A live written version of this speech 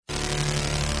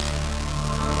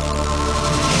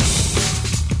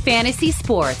Fantasy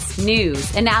sports,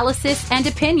 news, analysis, and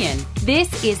opinion.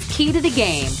 This is Key to the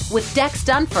Game with Dex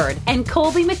Dunford and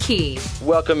Colby McKee.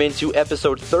 Welcome into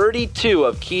episode 32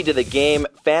 of Key to the Game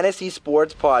Fantasy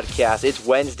Sports Podcast. It's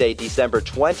Wednesday, December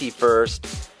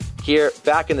 21st. Here,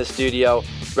 back in the studio,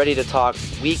 ready to talk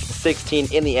Week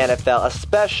 16 in the NFL, a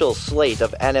special slate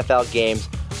of NFL games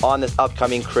on this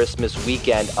upcoming Christmas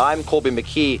weekend. I'm Colby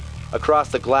McKee. Across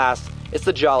the glass, it's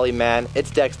the jolly man. It's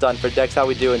Dex Dunford. Dex, how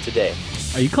we doing today?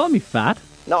 Are you calling me fat?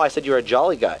 No, I said you're a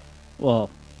jolly guy. Well,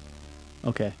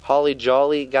 okay. Holly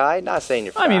jolly guy? Not saying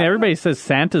you're fat. I mean, everybody says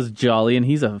Santa's jolly, and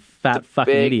he's a fat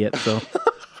fucking big idiot, so...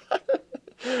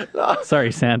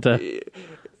 Sorry, Santa.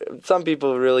 Some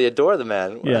people really adore the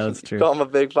man. Yeah, that's true. Call him a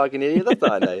big fucking idiot? That's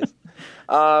not nice.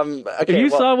 Okay, if you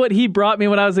saw what he brought me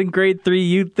when I was in grade 3,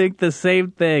 you'd think the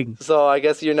same thing. So I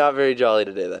guess you're not very jolly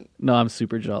today then. No, I'm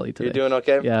super jolly today. You're doing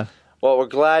okay? Yeah. Well, we're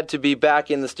glad to be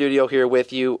back in the studio here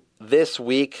with you this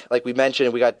week. Like we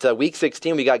mentioned, we got Week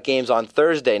 16. We got games on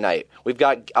Thursday night. We've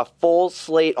got a full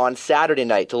slate on Saturday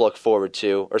night to look forward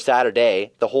to, or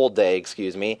Saturday, the whole day,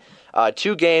 excuse me.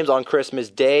 2 games on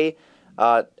Christmas Day,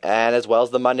 and as well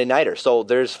as the Monday Nighter. So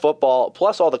there's football,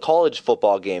 plus all the college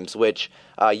football games, which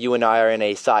you and I are in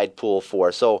a side pool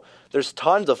for. So there's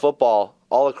tons of football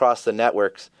all across the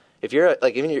networks. If you're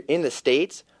in the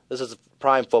States, this is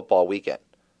prime football weekend.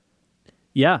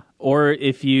 Yeah, or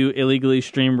if you illegally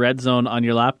stream Red Zone on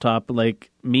your laptop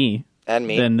like me,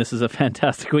 then this is a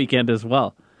fantastic weekend as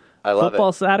well. I love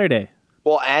Football Saturday.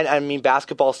 Well, and I mean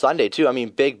basketball Sunday too. I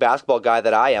mean, big basketball guy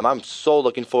that I am. I'm so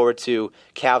looking forward to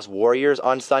Cavs Warriors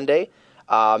on Sunday,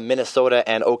 Minnesota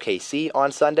and OKC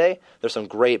on Sunday. There's some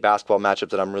great basketball matchups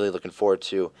that I'm really looking forward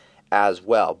to as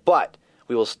well. But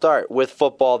we will start with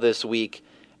football this week.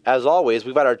 As always,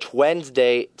 we've got our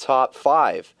Wednesday top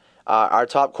 5. Our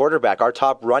top quarterback, our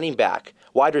top running back,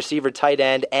 wide receiver, tight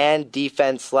end, and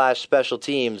defense/special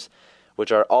teams,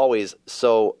 which are always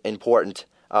so important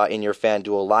in your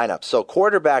FanDuel lineup. So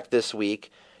quarterback this week,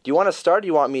 do you want to start or do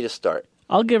you want me to start?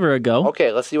 I'll give her a go.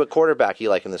 Okay, let's see what quarterback you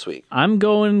like in this week. I'm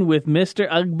going with Mr.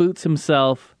 Ugg Boots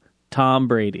himself, Tom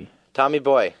Brady. Tommy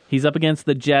boy. He's up against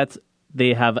the Jets.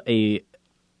 They have a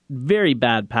very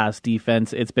bad pass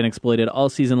defense. It's been exploited all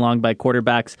season long by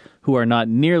quarterbacks who are not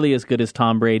nearly as good as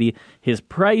Tom Brady. His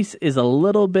price is a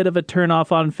little bit of a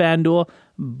turnoff on FanDuel,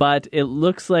 but it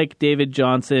looks like David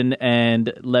Johnson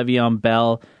and Le'Veon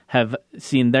Bell have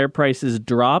seen their prices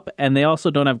drop, and they also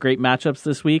don't have great matchups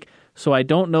this week. So I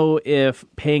don't know if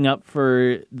paying up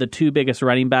for the 2 biggest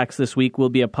running backs this week will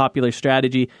be a popular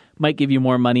strategy. Might give you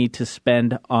more money to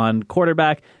spend on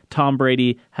quarterback. Tom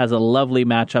Brady has a lovely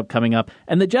matchup coming up.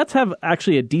 And the Jets have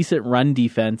actually a decent run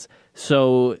defense.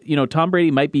 So, Tom Brady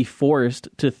might be forced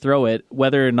to throw it,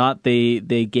 whether or not they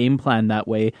game plan that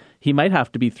way. He might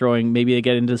have to be throwing. Maybe they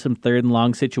get into some 3rd and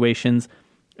long situations.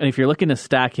 And if you're looking to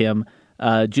stack him,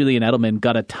 Julian Edelman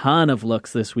got a ton of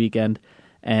looks this weekend.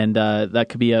 And that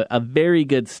could be a very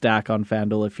good stack on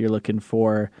FanDuel if you're looking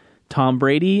for Tom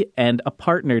Brady and a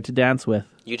partner to dance with.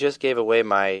 You just gave away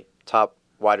my top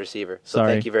wide receiver, so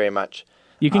Sorry. Thank you very much.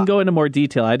 You can go into more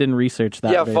detail. I didn't research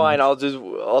that. Yeah, very fine. much.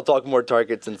 I'll talk more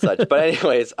targets and such. But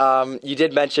anyways, you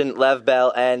did mention Lev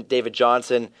Bell and David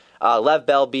Johnson. Lev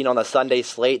Bell being on the Sunday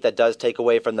slate, that does take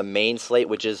away from the main slate,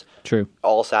 which is true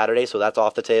all Saturday, so that's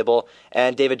off the table.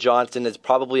 And David Johnson is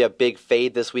probably a big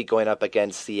fade this week going up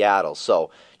against Seattle. So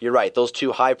you're right. Those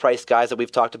 2 high-priced guys that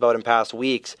we've talked about in past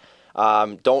weeks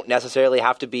don't necessarily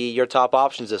have to be your top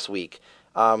options this week.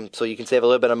 So you can save a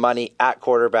little bit of money at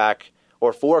quarterback,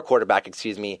 or for quarterback,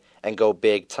 and go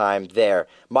big time there.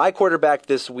 My quarterback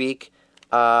this week,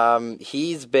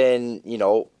 he's been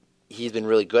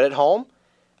really good at home.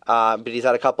 But he's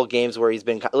had a couple games where he's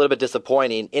been a little bit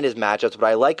disappointing in his matchups. But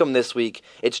I like him this week.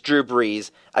 It's Drew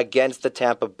Brees against the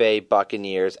Tampa Bay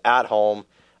Buccaneers at home.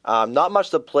 Not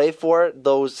much to play for,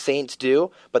 those Saints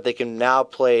do, but they can now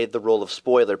play the role of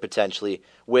spoiler potentially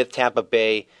with Tampa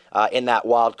Bay in that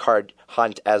wild card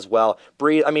hunt as well.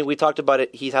 Brees, we talked about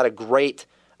it. He's had a great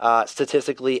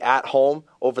statistically at home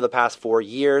over the past 4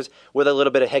 years, with a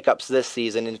little bit of hiccups this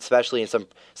season, and especially in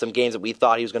some games that we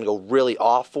thought he was going to go really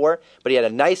off for. But he had a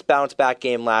nice bounce-back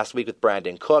game last week with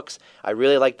Brandon Cooks. I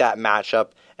really like that matchup,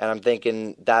 and I'm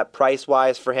thinking that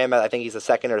price-wise for him, I think he's the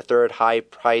 2nd or 3rd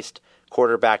high-priced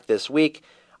quarterback this week.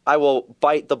 I will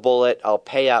bite the bullet. I'll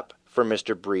pay up for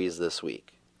Mr. Brees this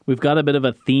week. We've got a bit of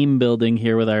a theme building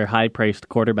here with our high-priced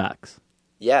quarterbacks.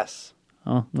 Yes.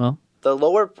 Oh, well. The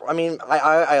lower,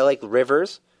 I like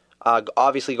Rivers.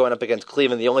 Obviously going up against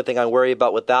Cleveland, the only thing I worry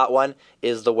about with that one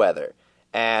is the weather.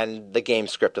 and the game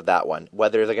script of that one,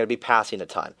 whether they're going to be passing a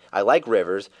ton. I like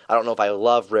Rivers. I don't know if I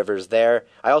love Rivers there.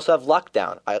 I also have Luck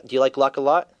down. Do you like Luck a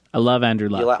lot? I love Andrew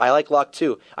Luck. I like Luck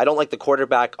too. I don't like the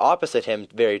quarterback opposite him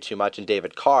very too much in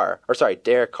Derek Carr,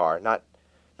 not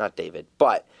David,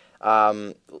 but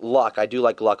Luck. I do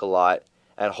like Luck a lot,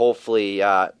 and hopefully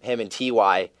him and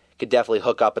Ty could definitely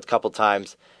hook up a couple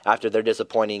times after their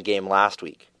disappointing game last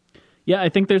week. Yeah, I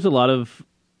think there's a lot of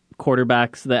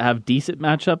quarterbacks that have decent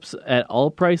matchups at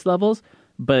all price levels,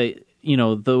 but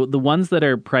the ones that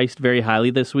are priced very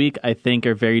highly this week, I think,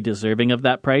 are very deserving of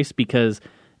that price because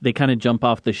they kind of jump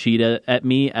off the sheet at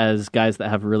me as guys that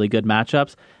have really good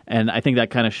matchups. And I think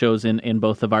that kind of shows in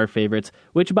both of our favorites,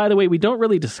 which, by the way, we don't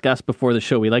really discuss before the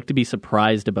show. We like to be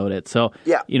surprised about it. So,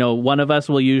 one of us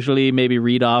will usually maybe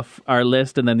read off our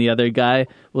list, and then the other guy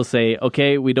will say,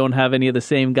 okay, we don't have any of the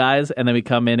same guys, and then we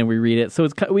come in and we read it. So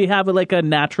we have like a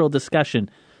natural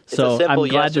discussion. So I'm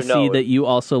glad to see that you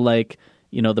also like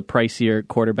the pricier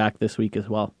quarterback this week as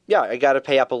well. Yeah, I got to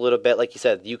pay up a little bit. Like you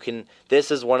said, this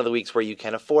is one of the weeks where you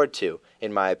can afford to,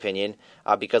 in my opinion,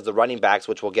 because the running backs,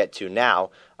 which we'll get to now,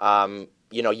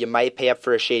 you might pay up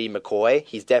for a Shady McCoy.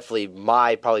 He's definitely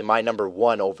probably my number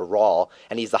one overall,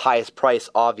 and he's the highest price,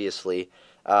 obviously,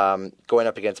 going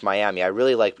up against Miami. I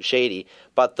really like Shady,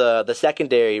 but the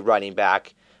secondary running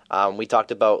back we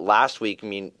talked about last week. I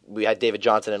mean, we had David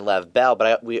Johnson and Lev Bell,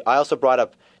 but I also brought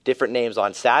up different names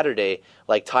on Saturday,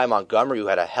 like Ty Montgomery, who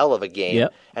had a hell of a game,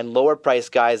 and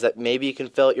lower-priced guys that maybe you can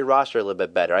fill out your roster a little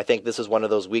bit better. I think this is one of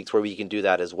those weeks where we can do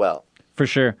that as well. For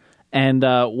sure. And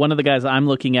one of the guys I'm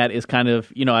looking at is kind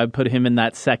of, I put him in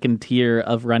that second tier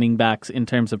of running backs in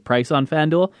terms of price on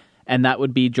FanDuel, and that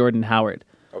would be Jordan Howard.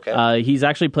 Okay. He's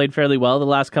actually played fairly well the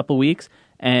last couple weeks,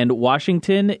 and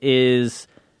Washington is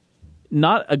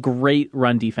not a great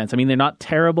run defense. I mean, they're not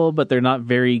terrible, but they're not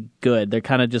very good. They're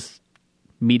kind of just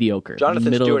mediocre.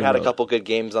 Jonathan Stewart had a couple good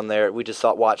games on there. We just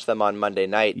watched them on Monday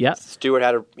night. Yeah. Stewart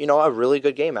had a really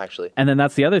good game, actually. And then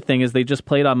that's the other thing is they just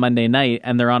played on Monday night,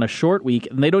 and they're on a short week,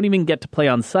 and they don't even get to play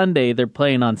on Sunday. They're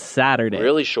playing on Saturday.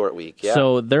 Really short week, yeah.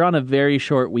 So they're on a very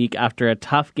short week after a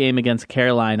tough game against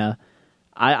Carolina.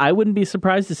 I wouldn't be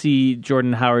surprised to see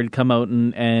Jordan Howard come out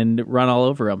and run all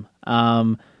over him.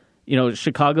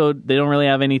 Chicago, they don't really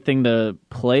have anything to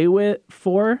play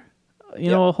for,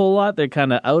 a whole lot. They're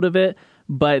kind of out of it.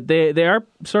 But they are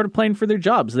sort of playing for their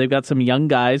jobs. They've got some young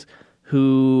guys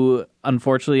who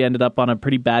unfortunately ended up on a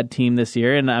pretty bad team this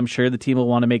year, and I'm sure the team will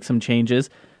want to make some changes.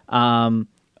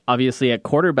 Obviously, at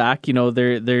quarterback,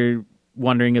 they're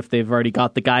wondering if they've already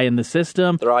got the guy in the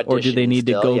system, or do they need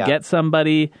to go get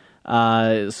somebody.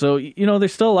 So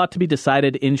there's still a lot to be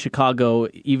decided in Chicago,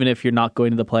 even if you're not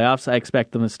going to the playoffs. I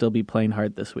expect them to still be playing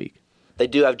hard this week. They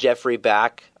do have Jeffrey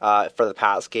back for the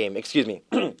pass game. Excuse me.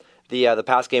 The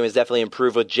pass game has definitely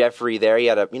improved with Jeffrey there. He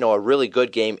had a really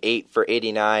good game, 8 for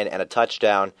 89 and a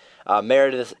touchdown.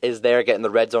 Meredith is there getting the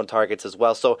red zone targets as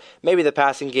well. So maybe the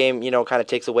passing game, kind of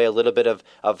takes away a little bit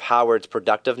of Howard's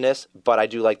productiveness, but I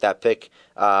do like that pick.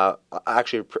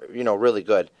 Actually, really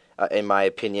good in my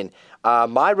opinion.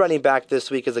 My running back this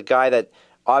week is a guy that,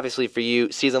 obviously for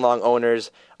you, season-long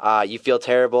owners, you feel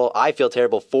terrible. I feel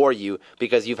terrible for you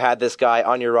because you've had this guy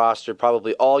on your roster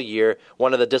probably all year,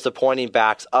 one of the disappointing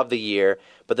backs of the year.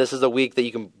 But this is a week that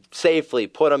you can safely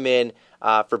put him in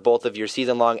for both of your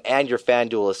season-long and your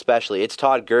FanDuel especially. It's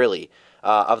Todd Gurley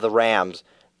of the Rams.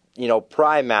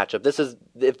 Prime matchup.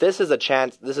 If this is a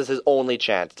chance, this is his only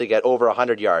chance to get over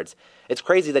 100 yards. It's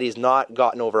crazy that he's not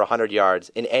gotten over 100 yards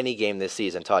in any game this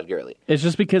season, Todd Gurley. It's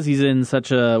just because he's in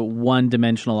such a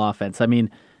one-dimensional offense. I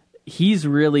mean, he's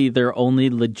really their only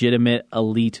legitimate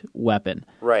elite weapon.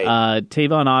 Right.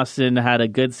 Tavon Austin had a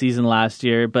good season last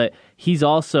year, but he's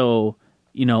also,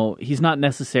 he's not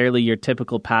necessarily your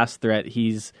typical pass threat.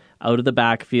 He's out of the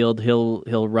backfield.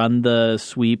 He'll run the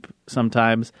sweep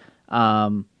sometimes.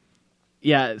 So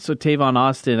Tavon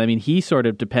Austin, I mean, he sort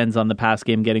of depends on the pass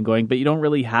game getting going, but you don't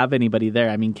really have anybody there.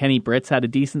 I mean, Kenny Britt's had a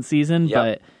decent season,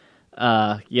 but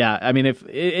I mean, if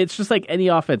it's just like any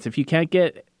offense, if you can't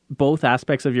get both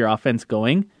aspects of your offense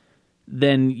going,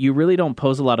 then you really don't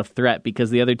pose a lot of threat because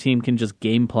the other team can just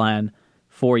game plan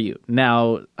for you.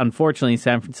 Now, unfortunately,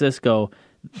 San Francisco,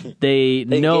 they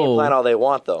know game plan all they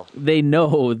want, though. They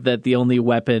know that the only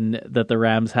weapon that the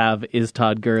Rams have is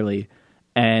Todd Gurley.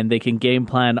 And they can game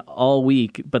plan all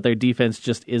week, but their defense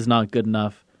just is not good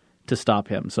enough to stop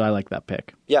him. So I like that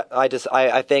pick. Yeah, I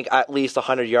think at least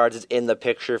 100 yards is in the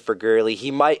picture for Gurley.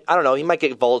 He might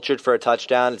get vultured for a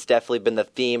touchdown. It's definitely been the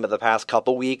theme of the past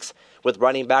couple weeks with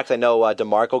running backs. I know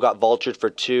DeMarco got vultured for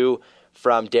 2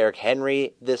 from Derrick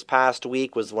Henry this past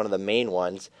week, was one of the main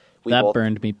ones. That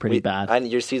burned me pretty bad. And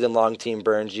your season-long team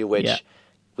burns you, which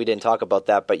we didn't talk about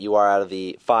that, but you are out of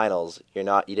the finals. You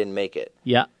didn't make it.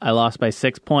 Yeah, I lost by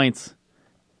 6 points.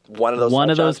 One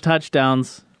of those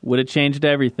touchdowns would have changed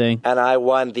everything. And I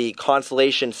won the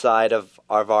consolation side of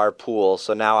our pool,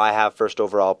 so now I have first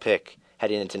overall pick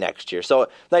heading into next year. So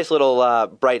nice little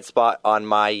bright spot on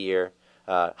my year.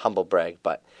 Humble brag,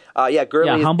 but Gurley.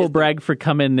 Yeah, humble brag for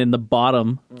coming in the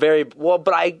bottom. Very well,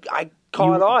 but I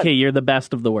caught on. Okay, you're the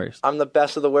best of the worst. I'm the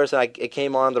best of the worst, and it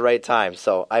came on the right time,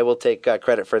 so I will take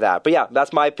credit for that. But yeah,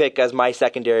 that's my pick as my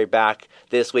secondary back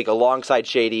this week, alongside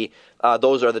Shady.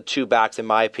 Those are the two backs, in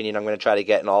my opinion, I'm going to try to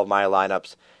get in all of my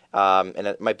lineups, and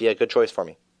it might be a good choice for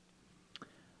me.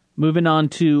 Moving on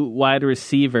to wide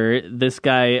receiver, this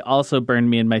guy also burned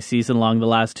me in my season long the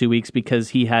last 2 weeks because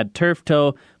he had turf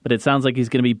toe, but it sounds like he's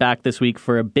going to be back this week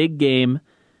for a big game, and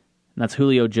that's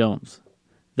Julio Jones.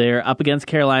 They're up against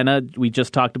Carolina. We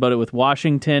just talked about it with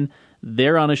Washington.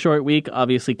 They're on a short week.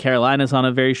 Obviously, Carolina's on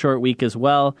a very short week as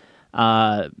well.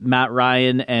 Matt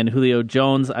Ryan and Julio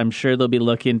Jones, I'm sure they'll be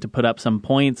looking to put up some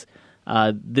points.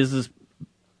 This is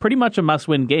pretty much a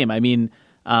must-win game. I mean,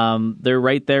 they're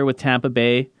right there with Tampa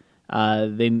Bay.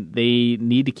 They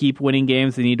need to keep winning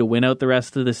games. They need to win out the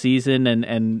rest of the season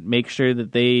and make sure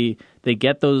that they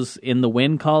get those in the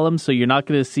win column. So you're not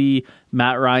going to see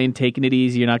Matt Ryan taking it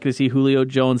easy. You're not going to see Julio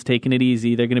Jones taking it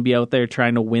easy. They're going to be out there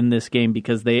trying to win this game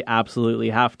because they absolutely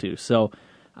have to. So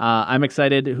I'm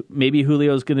excited. Maybe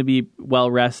Julio's going to be well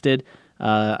rested.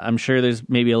 I'm sure there's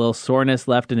maybe a little soreness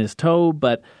left in his toe,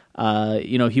 but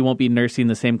he won't be nursing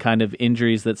the same kind of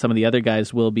injuries that some of the other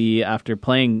guys will be after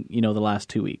playing, the last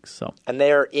 2 weeks. So, and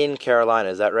they are in Carolina,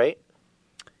 is that right?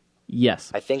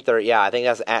 Yes. I think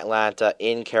that's Atlanta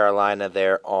in Carolina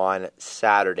there on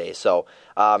Saturday. So,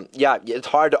 it's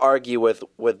hard to argue with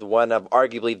one of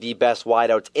arguably the best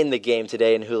wideouts in the game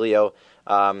today in Julio.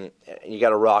 You got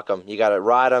to rock him. You got to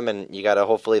ride him, and you got to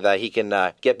hopefully that he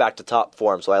can get back to top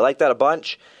form. So I like that a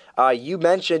bunch. You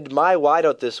mentioned my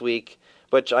wideout this week,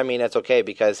 which, I mean, that's okay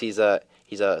because he's a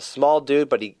small dude,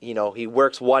 but he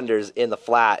works wonders in the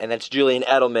flat, and that's Julian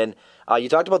Edelman. You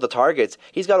talked about the targets.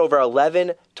 He's got over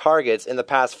 11 targets in the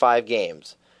past 5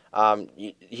 games.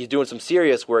 He's doing some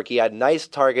serious work. He had nice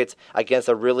targets against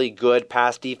a really good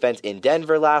pass defense in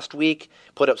Denver last week,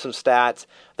 put up some stats.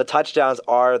 The touchdowns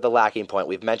are the lacking point.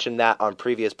 We've mentioned that on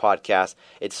previous podcasts.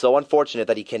 It's so unfortunate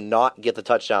that he cannot get the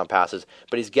touchdown passes,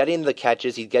 but he's getting the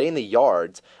catches, he's getting the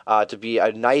yards to be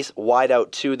a nice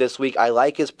wideout too this week. I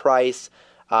like his price,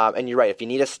 and you're right. If you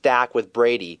need a stack with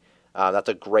Brady, that's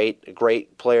a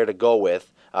great player to go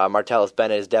with. Martellus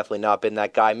Bennett has definitely not been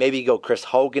that guy. Maybe go Chris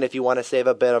Hogan if you want to save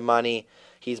a bit of money.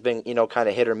 He's been, kind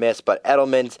of hit or miss, but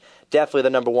Edelman's definitely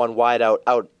the number one wideout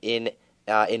out in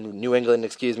New England,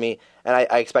 and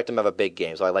I expect him to have a big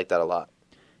game, so I like that a lot.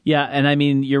 Yeah, and I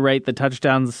mean, you're right, the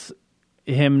touchdowns,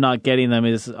 him not getting them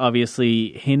is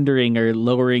obviously hindering or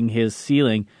lowering his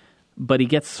ceiling, but he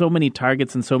gets so many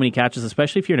targets and so many catches,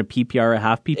 especially if you're in a PPR or a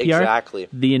half PPR. Exactly.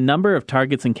 The number of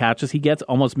targets and catches he gets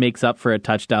almost makes up for a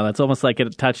touchdown. That's almost like a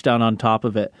touchdown on top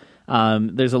of it.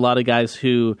 There's a lot of guys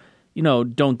who,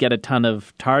 don't get a ton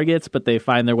of targets, but they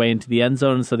find their way into the end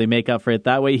zone, so they make up for it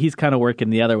that way. He's kind of working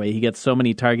the other way. He gets so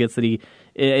many targets that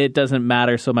it doesn't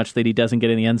matter so much that he doesn't get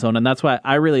in the end zone, and that's why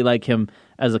I really like him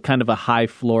as a kind of a high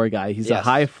floor guy. He's a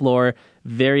high floor,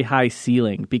 very high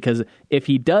ceiling, because if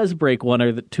he does break one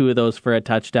or two of those for a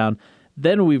touchdown,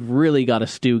 then we've really got a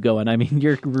stew going. I mean,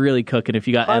 you're really cooking if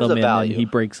you got tons Edelman and he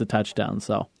breaks a touchdown.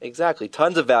 So exactly,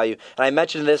 tons of value. And I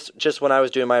mentioned this just when I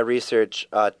was doing my research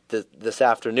this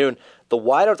afternoon. The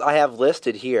wideouts I have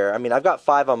listed here, I mean, I've got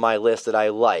 5 on my list that I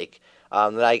like,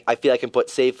 that I feel I can put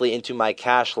safely into my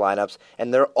cash lineups,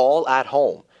 and they're all at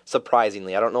home.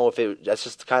 Surprisingly, I don't know if that's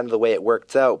just kind of the way it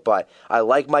works out, but I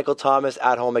like Michael Thomas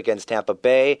at home against Tampa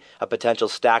Bay, a potential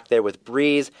stack there with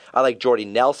Breeze. I like Jordy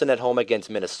Nelson at home against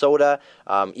Minnesota,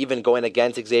 even going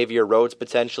against Xavier Rhodes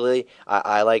potentially.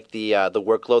 I like the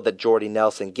workload that Jordy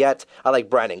Nelson gets. I like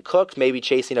Brandon Cooks, maybe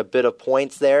chasing a bit of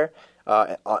points there,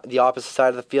 on the opposite side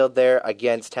of the field there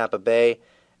against Tampa Bay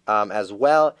as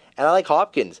well. And I like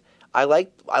Hopkins. I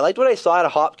liked what I saw out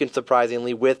of Hopkins,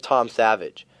 surprisingly, with Tom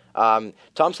Savage.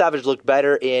 Tom Savage looked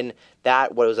better in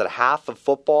that, half of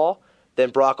football than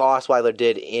Brock Osweiler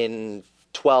did in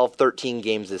 12, 13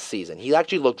 games this season. He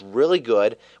actually looked really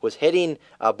good, was hitting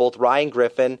both Ryan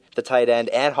Griffin, the tight end,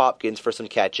 and Hopkins for some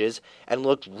catches, and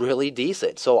looked really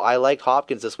decent. So I liked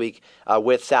Hopkins this week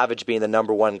with Savage being the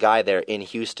number one guy there in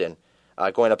Houston.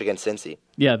 Going up against Cincy.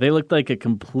 Yeah, they looked like a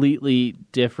completely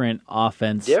different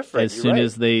offense as soon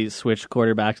as they switched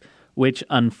quarterbacks, which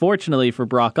unfortunately for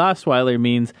Brock Osweiler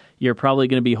means you're probably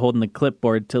going to be holding the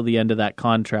clipboard till the end of that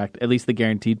contract, at least the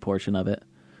guaranteed portion of it.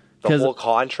 The whole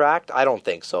contract? I don't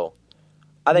think so.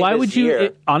 I think why would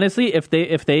you honestly, if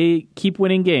they keep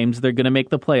winning games, they're going to make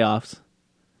the playoffs.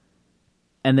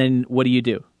 And then what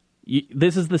do?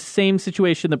 This is the same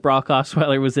situation that Brock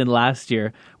Osweiler was in last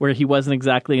year, where he wasn't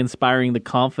exactly inspiring the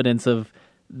confidence of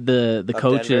the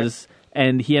coaches, Denver.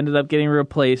 And he ended up getting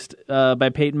replaced by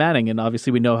Peyton Manning. And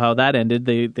obviously we know how that ended.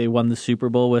 They won the Super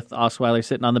Bowl with Osweiler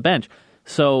sitting on the bench.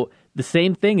 So the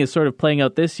same thing is sort of playing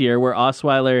out this year, where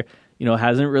Osweiler,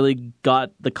 hasn't really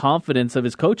got the confidence of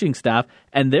his coaching staff,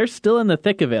 and they're still in the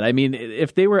thick of it. I mean,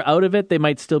 if they were out of it, they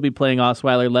might still be playing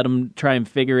Osweiler, let him try and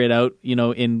figure it out,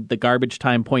 in the garbage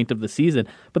time point of the season.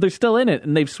 But they're still in it,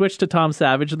 and they've switched to Tom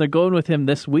Savage, and they're going with him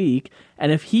this week.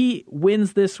 And if he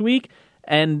wins this week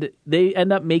and they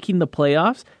end up making the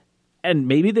playoffs, and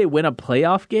maybe they win a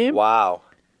playoff game. Wow.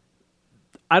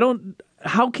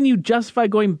 How can you justify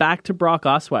going back to Brock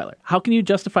Osweiler? How can you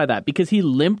justify that? Because he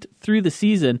limped through the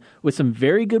season with some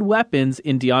very good weapons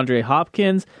in DeAndre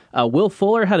Hopkins. Will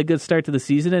Fuller had a good start to the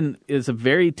season and is a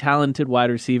very talented wide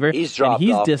receiver. He's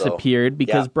disappeared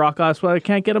because Brock Osweiler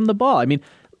can't get him the ball. I mean,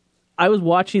 I was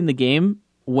watching the game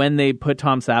when they put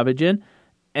Tom Savage in,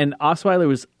 and Osweiler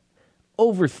was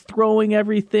overthrowing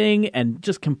everything and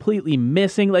just completely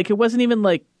missing. Like, it wasn't even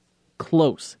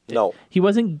close. No. He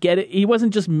wasn't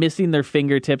just missing their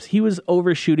fingertips. He was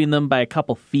overshooting them by a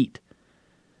couple feet.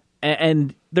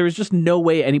 And there was just no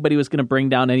way anybody was going to bring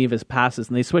down any of his passes.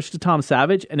 And they switched to Tom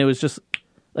Savage, and it was just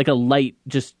like a light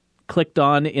just clicked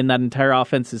on in that entire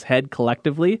offense's head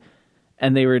collectively,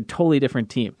 and they were a totally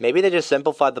different team. Maybe they just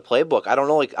simplified the playbook. I don't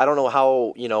know. I don't know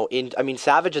how.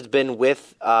 Savage has been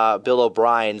with Bill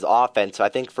O'Brien's offense, I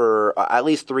think, for at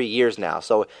least 3 years now.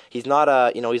 So he's not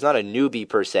a newbie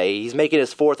per se. He's making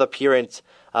his fourth appearance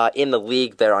in the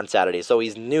league there on Saturday. So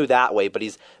he's new that way, but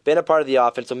he's been a part of the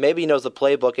offense. So maybe he knows the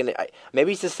playbook, and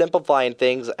maybe he's just simplifying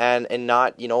things and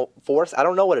not force. I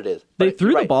don't know what it is. They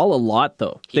threw the ball a lot,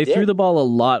 though. They threw the ball a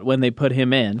lot when they put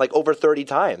him in, like over 30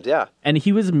 times. Yeah, and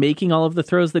he was making all of the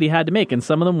throws that he had to make, and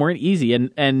some of them weren't easy.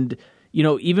 And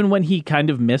even when he kind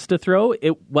of missed a throw,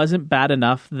 it wasn't bad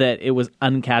enough that it was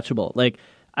uncatchable. Like,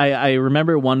 I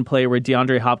remember one play where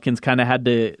DeAndre Hopkins kind of had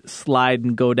to slide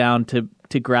and go down to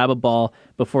grab a ball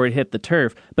before it hit the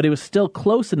turf, but it was still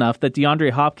close enough that DeAndre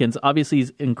Hopkins, obviously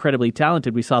he's incredibly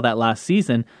talented. We saw that last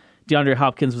season. DeAndre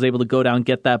Hopkins was able to go down,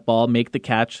 get that ball, make the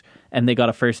catch, and they got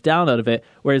a first down out of it.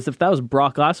 Whereas if that was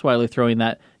Brock Osweiler throwing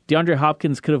that, DeAndre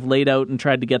Hopkins could have laid out and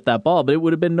tried to get that ball, but it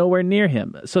would have been nowhere near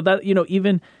him. So that,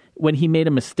 even when he made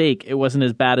a mistake, it wasn't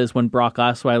as bad as when Brock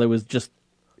Osweiler was just,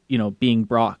 being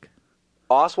Brock.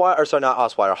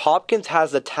 Hopkins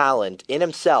has the talent in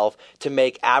himself to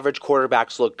make average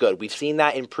quarterbacks look good. We've seen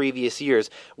that in previous years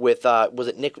with, was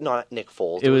it not Nick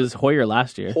Foles? It was Hoyer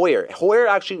last year. Hoyer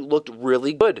actually looked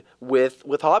really good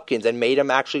with Hopkins and made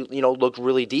him actually, look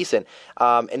really decent.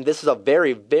 And this is a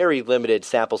very, very limited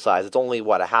sample size. It's only,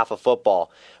 a half of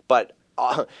football. But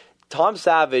Tom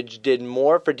Savage did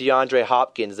more for DeAndre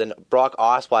Hopkins than Brock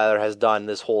Osweiler has done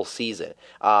this whole season.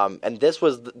 And this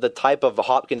was the type of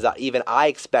Hopkins that even I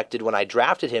expected when I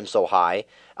drafted him so high,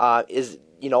 is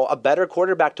a better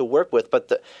quarterback to work with.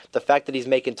 But the fact that he's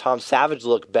making Tom Savage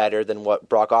look better than what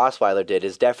Brock Osweiler did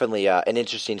is definitely an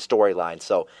interesting storyline.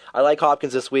 So I like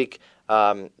Hopkins this week,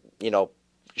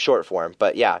 short for him.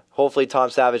 But yeah, hopefully Tom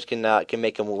Savage can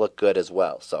make him look good as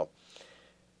well. So.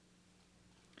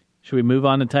 Should we move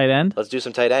on to tight end? Let's do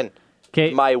some tight end.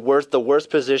 Okay. The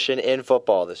worst position in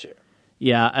football this year.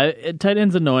 Yeah, tight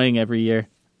end's annoying every year.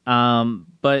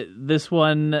 But this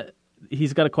one,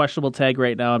 he's got a questionable tag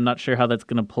right now. I'm not sure how that's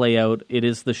going to play out. It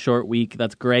is the short week.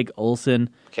 That's Greg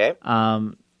Olsen. Okay.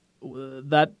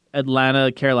 That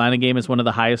Atlanta-Carolina game is one of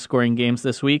the highest scoring games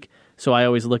this week. So I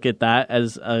always look at that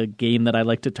as a game that I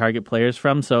like to target players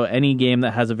from. So any game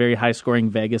that has a very high scoring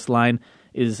Vegas line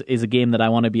is a game that I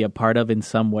want to be a part of in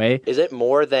some way. Is it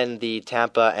more than the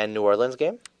Tampa and New Orleans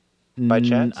game, by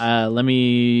chance? Let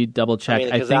me double check.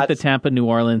 I think the Tampa-New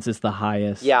Orleans is the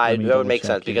highest. Yeah, it would make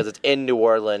sense because it's in New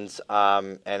Orleans,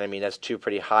 and that's two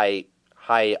pretty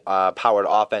high-powered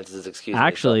offenses,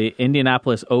 Actually,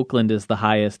 Indianapolis-Oakland is the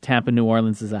highest. Tampa-New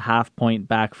Orleans is a half point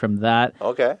back from that.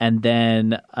 Okay. And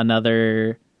then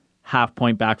another half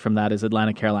point back from that is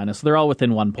Atlanta-Carolina. So they're all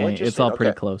within 1 point. It's all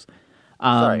pretty close.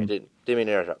 Sorry, didn't mean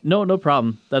to interrupt. No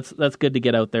problem. That's good to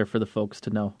get out there for the folks to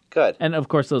know. Good. And of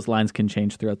course, those lines can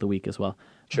change throughout the week as well.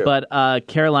 True. But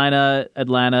Carolina,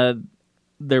 Atlanta,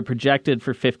 they're projected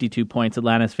for 52 points.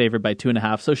 Atlanta's favored by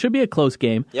 2.5, so it should be a close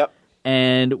game. Yep.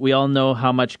 And we all know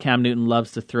how much Cam Newton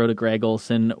loves to throw to Greg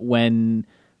Olsen when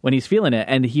he's feeling it.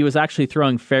 And he was actually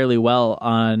throwing fairly well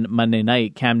on Monday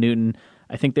night. Cam Newton,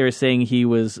 I think they were saying he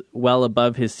was well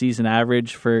above his season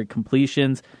average for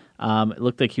completions. It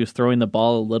looked like he was throwing the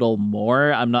ball a little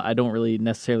more. I don't really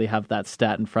necessarily have that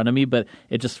stat in front of me, but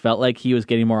it just felt like he was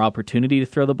getting more opportunity to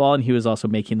throw the ball, and he was also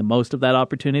making the most of that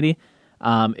opportunity.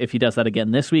 If he does that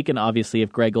again this week, and obviously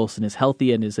if Greg Olsen is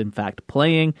healthy and is in fact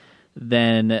playing,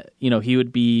 then he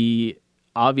would be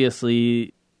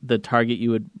obviously the target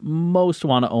you would most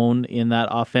want to own in that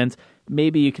offense.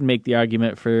 Maybe you can make the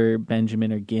argument for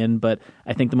Benjamin or Ginn, but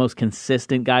I think the most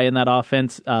consistent guy in that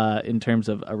offense in terms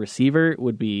of a receiver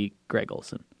would be Greg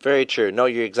Olsen. Very true. No,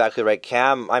 you're exactly right.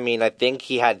 Cam, I think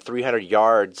he had 300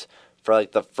 yards for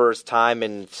like the first time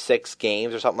in 6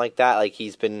 games or something like that. Like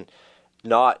he's been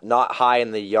not high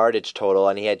in the yardage total,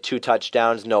 and he had 2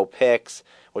 touchdowns, no picks,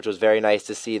 which was very nice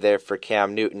to see there for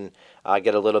Cam Newton.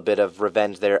 Get a little bit of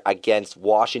revenge there against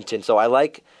Washington. So I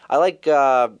like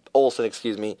Olsen.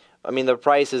 Excuse me. The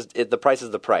price is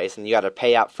the price, and you got to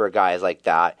pay up for guys like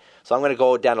that. So I'm going to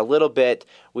go down a little bit.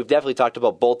 We've definitely talked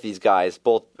about both these guys,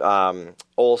 both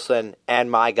Olsen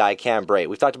and my guy Cam Brate.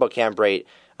 We've talked about Cam Brate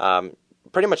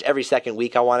pretty much every second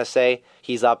week. I want to say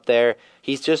he's up there.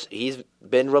 He's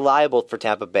been reliable for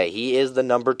Tampa Bay. He is the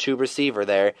number 2 receiver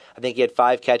there. I think he had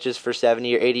 5 catches for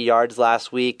 70 or 80 yards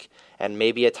last week, and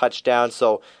maybe a touchdown.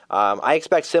 So I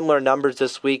expect similar numbers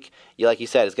this week. Like you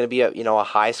said, it's going to be a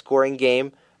high-scoring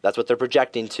game. That's what they're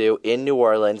projecting to in New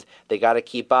Orleans. They got to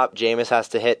keep up. Jameis has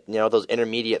to hit those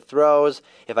intermediate throws.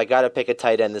 If I got to pick a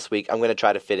tight end this week, I'm going to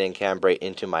try to fit in Cam Brate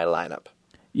into my lineup.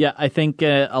 Yeah, I think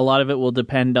a lot of it will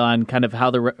depend on kind of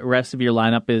how the rest of your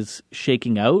lineup is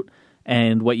shaking out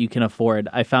and what you can afford.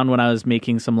 I found when I was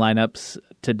making some lineups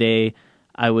today,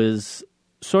 I was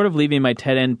sort of leaving my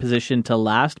tight end position to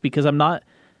last because I'm not,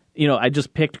 I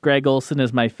just picked Greg Olsen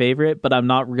as my favorite, but I'm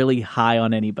not really high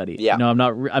on anybody. Yeah. I'm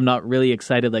not really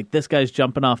excited. Like, this guy's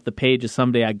jumping off the page as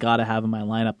somebody I got to have in my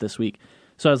lineup this week.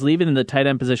 So I was leaving the tight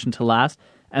end position to last,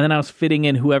 and then I was fitting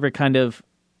in whoever kind of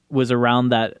was around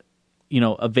that,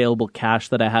 available cash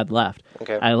that I had left.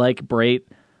 Okay. I like Brate.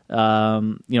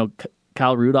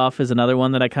 Kyle Rudolph is another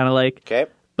one that I kind of like. Okay.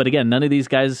 But again, none of these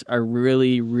guys are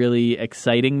really, really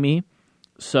exciting me.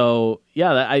 So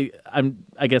yeah,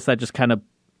 I guess that just kind of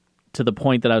to the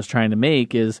point that I was trying to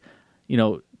make is,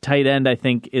 tight end I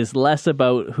think is less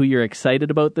about who you're excited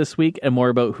about this week and more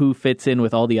about who fits in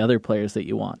with all the other players that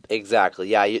you want. Exactly.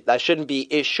 Yeah,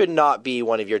 it should not be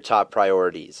one of your top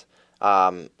priorities.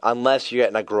 Unless you're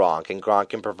getting a Gronk, and Gronk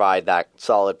can provide that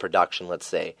solid production, let's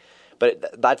say.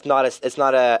 But that's not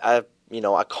a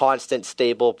constant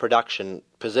stable production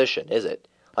position, is it?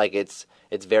 Like it's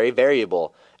very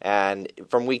variable, and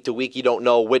from week to week you don't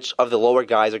know which of the lower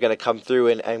guys are going to come through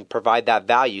and provide that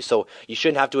value. So you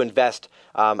shouldn't have to invest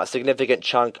a significant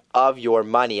chunk of your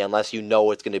money unless you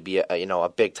know it's going to be a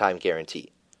big time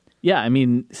guarantee. Yeah,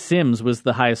 Sims was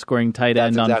the highest scoring tight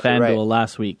end on FanDuel right.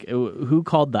 last week. Who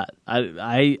called that?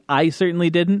 I certainly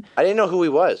didn't. I didn't know who he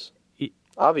was.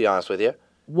 I'll be honest with you.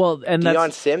 Well, and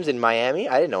Deion Sims in Miami?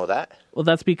 I didn't know that. Well,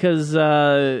 that's because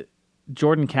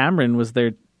Jordan Cameron was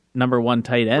their number 1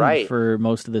 tight end for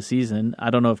most of the season. I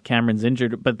don't know if Cameron's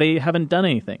injured, but they haven't done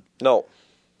anything. No.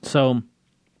 So,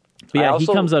 he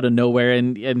comes out of nowhere,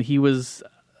 and he was,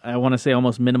 I want to say,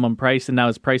 almost minimum price, and now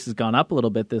his price has gone up a little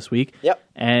bit this week. Yep.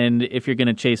 And if you're going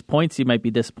to chase points, you might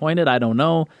be disappointed. I don't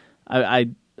know. I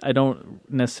don't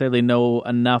necessarily know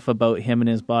enough about him and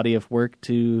his body of work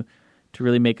to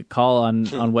really make a call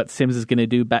on what Sims is going to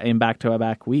do in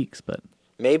back-to-back weeks. But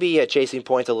maybe chasing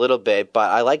points a little bit, but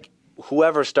I like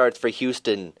whoever starts for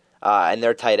Houston in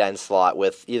their tight end slot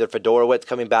with either Fedorowicz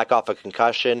coming back off a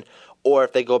concussion, or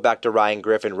if they go back to Ryan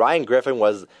Griffin. Ryan Griffin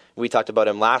we talked about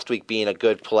him last week being a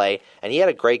good play, and he had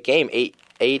a great game, 8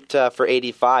 for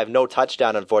 85, no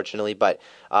touchdown unfortunately, but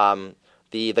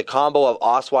the combo of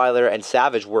Osweiler and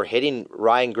Savage were hitting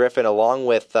Ryan Griffin along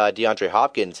with DeAndre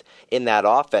Hopkins in that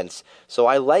offense. So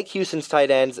I like Houston's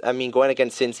tight ends. Going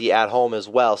against Cincy at home as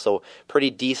well, so pretty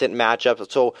decent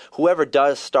matchup. So whoever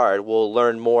does start will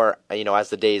learn more, as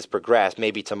the days progress.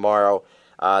 Maybe tomorrow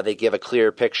they give a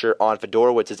clearer picture on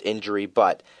Fedorowicz's injury,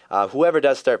 but whoever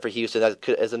does start for Houston,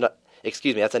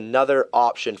 that's another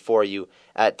option for you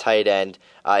at tight end.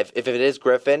 If it is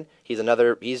Griffin, he's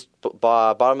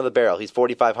bottom of the barrel. He's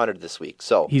 4,500 this week.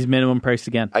 So he's minimum priced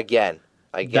again. Again.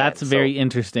 That's very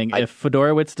interesting. If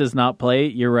Fedorowicz does not play,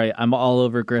 you're right. I'm all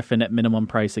over Griffin at minimum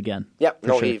price again. Yep.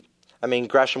 Sure.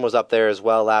 Gresham was up there as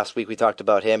well last week. We talked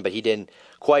about him, but he didn't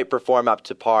quite perform up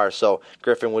to par. So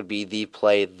Griffin would be the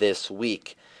play this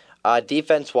week.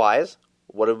 Defense-wise,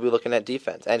 what are we looking at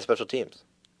defense and special teams?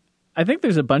 I think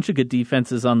there's a bunch of good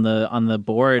defenses on the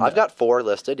board. I've got 4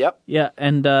 listed, yep. Yeah,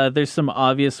 and there's some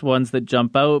obvious ones that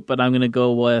jump out, but I'm going to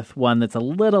go with one that's a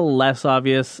little less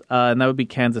obvious, and that would be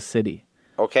Kansas City.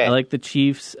 Okay. I like the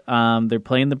Chiefs. They're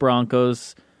playing the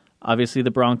Broncos. Obviously,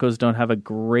 the Broncos don't have a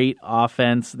great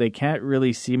offense. They can't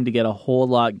really seem to get a whole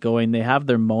lot going. They have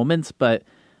their moments, but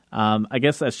I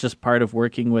guess that's just part of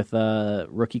working with a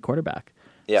rookie quarterback.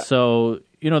 Yeah. So,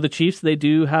 the Chiefs, they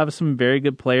do have some very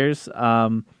good players.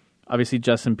 Obviously,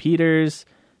 Justin Peters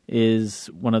is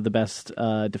one of the best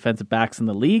defensive backs in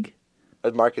the league.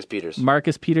 Marcus Peters.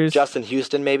 Marcus Peters. Justin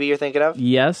Houston, maybe you're thinking of?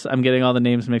 Yes, I'm getting all the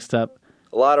names mixed up.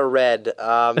 A lot of red. They've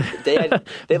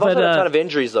also had a ton of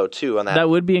injuries, though, too, on that. That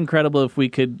would be incredible if we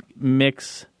could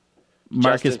mix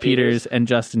Marcus Peters and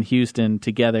Justin Houston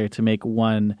together to make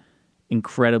one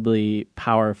incredibly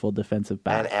powerful defensive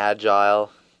back. And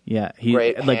agile. Yeah, he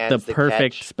Great like hands the to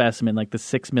perfect catch. specimen, like the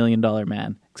 $6 million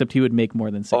man. Except he would make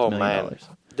more than $6 million.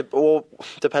 Well,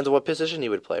 depends on what position he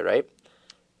would play, right?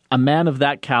 A man of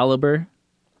that caliber,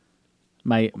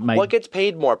 my What gets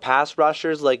paid more, pass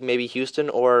rushers like maybe Houston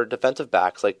or defensive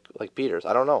backs like Peters?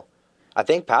 I don't know. I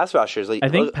think pass rushers. I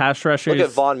think pass rushers look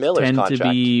at Von Miller's tend contract. to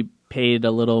be paid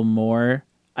a little more.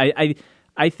 I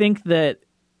think that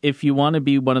if you want to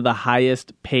be one of the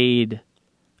highest paid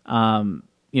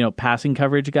passing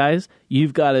coverage guys,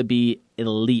 you've got to be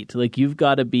elite. Like, you've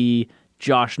got to be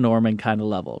Josh Norman kind of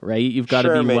level, right? You've got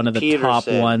to be one of the top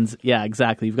ones. Yeah,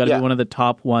 exactly. You've got to be one of the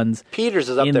top ones. Peters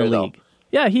is up in there, the league.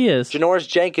 Yeah, he is. Janoris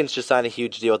Jenkins just signed a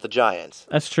huge deal with the Giants.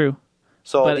 That's true.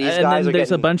 So these guys are there's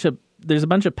getting... There's a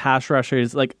bunch of pass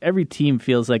rushers. Like, every team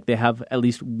feels like they have at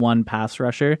least one pass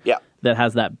rusher that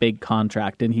has that big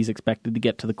contract, and he's expected to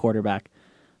get to the quarterback.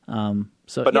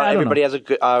 But not everybody has a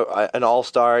good, an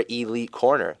all-star elite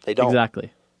corner. They don't.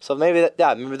 Exactly. So maybe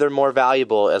they're more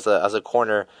valuable as a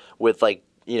corner with, like,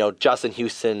 Justin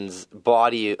Houston's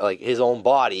body, like his own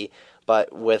body,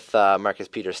 but with Marcus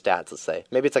Peters' stats, let's say.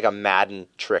 Maybe it's like a Madden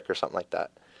trick or something like that.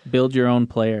 Build your own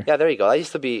player. Yeah, there you go. That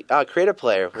used to be creative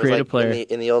player. Creative player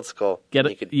in the old school.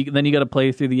 Then you got to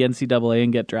play through the NCAA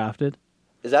and get drafted.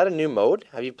 Is that a new mode?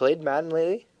 Have you played Madden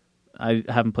lately? I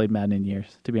haven't played Madden in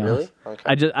years, to be honest. Really?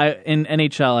 Okay. I in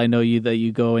NHL, I know that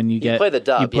you go and you play the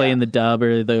dub. You play in the dub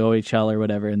or the OHL or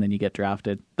whatever, and then you get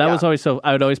drafted. That was always so.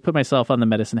 I would always put myself on the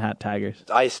Medicine Hat Tigers.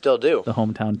 I still do. The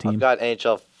hometown team. I've got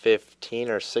NHL 15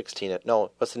 or 16. No,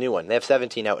 what's the new one? They have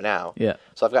 17 out now. Yeah.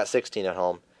 So I've got 16 at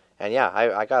home, and yeah,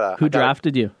 I got a. Who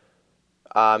drafted you?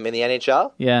 In the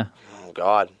NHL? Yeah. Oh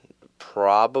God,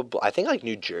 probably. I think like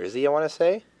New Jersey. I want to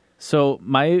say. So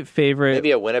my favorite,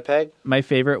 maybe a Winnipeg. My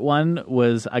favorite one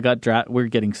was I got drafted. We're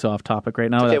getting so off topic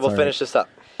right now. Okay, we'll finish this up.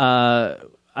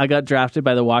 I got drafted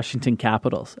by the Washington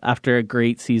Capitals after a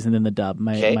great season in the dub.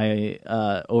 My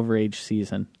overage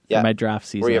season. Yeah. My draft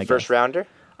season. Were you a first rounder?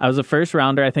 I was a first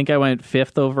rounder. I think I went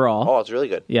 5th overall. Oh, it's really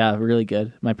good. Yeah, really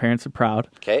good. My parents are proud.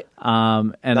 Okay.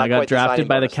 And I got drafted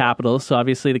by the Capitals. So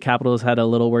obviously the Capitals had a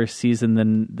little worse season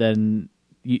than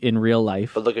in real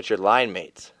life. But look at your line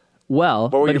mates. Well,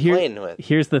 what were you playing with?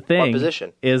 Here's the thing. What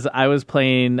position? Is I was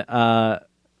playing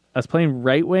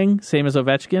right wing, same as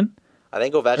Ovechkin. I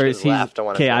think Ovechkin's left, I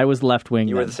want to say. Okay, I was left wing.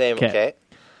 You were the same, okay.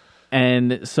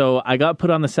 And so I got put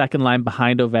on the second line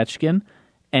behind Ovechkin,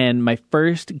 and my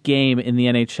first game in the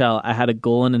NHL, I had a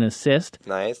goal and an assist.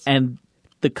 Nice. And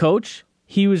the coach,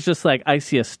 he was just like, I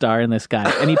see a star in this guy.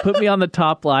 And he put me on the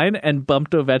top line and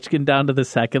bumped Ovechkin down to the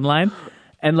second line.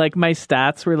 And, like, my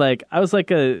stats were like, I was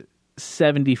like a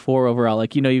 74 overall.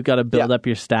 Like, you've got to build up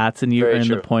your stats and you earn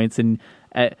the points.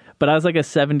 But I was like a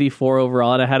 74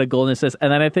 overall, and I had a goal and assist.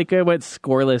 And then I think I went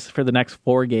scoreless for the next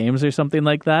 4 games or something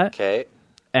like that. Okay.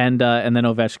 And then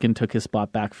Ovechkin took his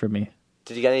spot back from me.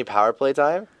 Did you get any power play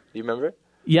time? Do you remember?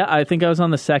 Yeah, I think I was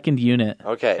on the second unit.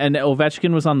 Okay. And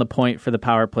Ovechkin was on the point for the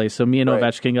power play, so me and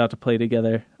Ovechkin got to play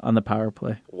together on the power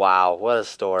play. Wow, what a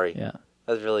story. Yeah.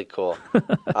 That's really cool.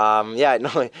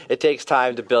 It takes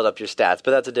time to build up your stats,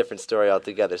 but that's a different story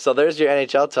altogether. So there's your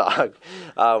NHL talk.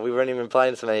 We weren't even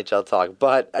playing some NHL talk.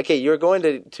 But, okay, you were going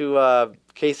to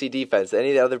KC defense.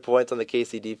 Any other points on the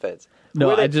KC defense?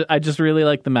 No, I just really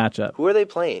like the matchup. Who are they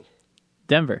playing?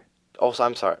 Denver. Oh, so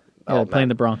I'm sorry. Yeah, playing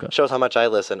the Broncos. Shows how much I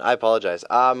listen. I apologize.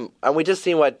 And we just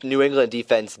seen what New England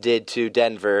defense did to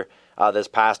Denver this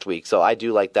past week, so I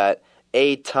do like that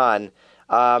a ton.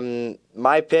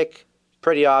 My pick,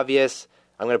 pretty obvious.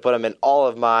 I'm going to put them in all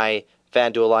of my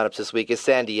FanDuel lineups this week, is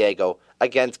San Diego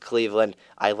against Cleveland.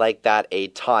 I like that a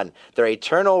ton. They're a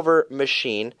turnover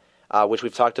machine, which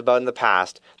we've talked about in the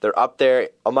past. They're up there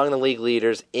among the league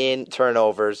leaders in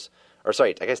turnovers. Or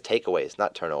sorry, I guess takeaways,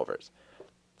 not turnovers.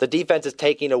 The defense is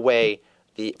taking away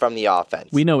from the offense.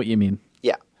 We know what you mean.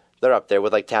 Yeah. They're up there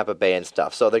with like Tampa Bay and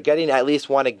stuff. So they're getting at least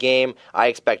one a game. I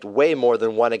expect way more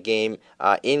than one a game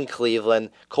in Cleveland.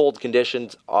 Cold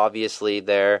conditions, obviously,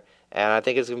 there. And I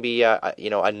think it's going to be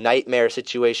a nightmare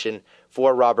situation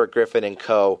for Robert Griffin and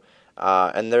co.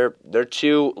 And they're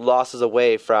 2 losses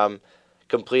away from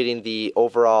completing the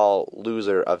overall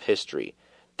loser of history.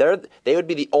 They would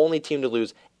be the only team to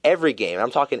lose every game.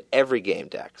 I'm talking every game,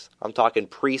 Dex. I'm talking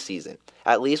preseason.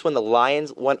 At least when the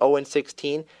Lions went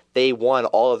 0-16, they won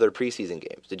all of their preseason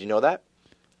games. Did you know that?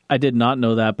 I did not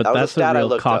know that, but that's a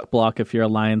real cock block if you're a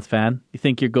Lions fan. You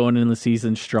think you're going into the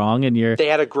season strong, and They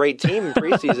had a great team in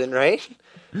preseason, right?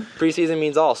 Preseason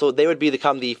means all. So they would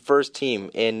become the first team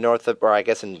in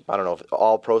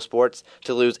all pro sports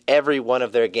to lose every one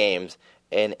of their games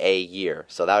in a year.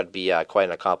 So that would be quite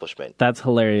an accomplishment. That's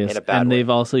hilarious. In a bad way. They've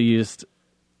also used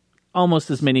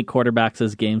almost as many quarterbacks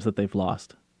as games that they've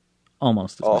lost.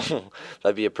 Almost as many.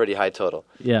 That'd be a pretty high total.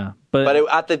 Yeah. But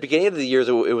at the beginning of the years,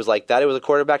 it was like that. It was a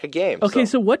quarterback a game. Okay,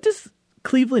 so what does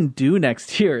Cleveland do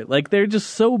next year? Like, they're just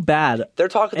so bad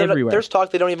everywhere. There's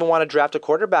talk they don't even want to draft a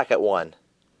quarterback at 1.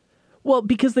 Well,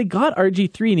 because they got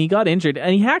RG3 and he got injured,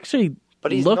 and he actually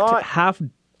looked half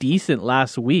decent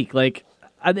last week. Like,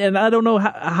 and I don't know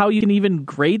how you can even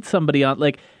grade somebody on,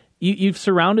 like, you've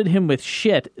surrounded him with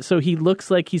shit, so he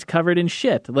looks like he's covered in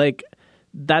shit. Like,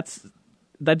 that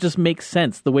just makes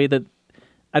sense, the way that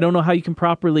I don't know how you can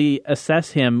properly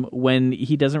assess him when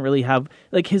he doesn't really have,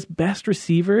 like, his best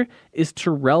receiver is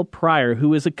Terrell Pryor,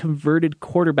 who is a converted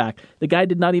quarterback. The guy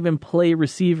did not even play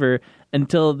receiver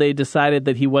until they decided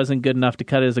that he wasn't good enough to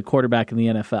cut as a quarterback in the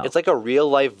NFL. It's like a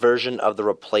real-life version of The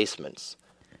Replacements.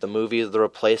 The movie The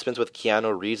Replacements with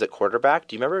Keanu Reeves at quarterback.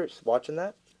 Do you remember watching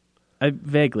that?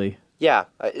 Vaguely. Yeah.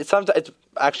 It's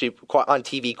actually on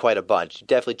TV quite a bunch.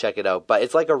 Definitely check it out. But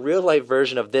it's like a real-life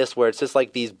version of this where it's just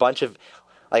like these bunch of...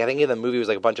 Like, I think in the movie it was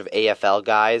like a bunch of AFL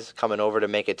guys coming over to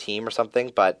make a team or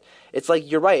something. But it's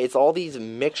like, you're right. It's all these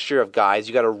mixture of guys.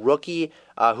 You got a rookie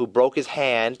who broke his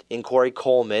hand in Corey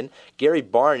Coleman. Gary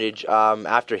Barnidge,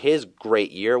 after his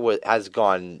great year, has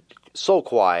gone so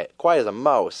quiet as a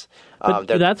mouse. But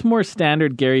that's more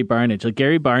standard Gary Barnidge. Like,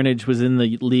 Gary Barnidge was in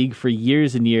the league for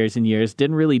years and years and years,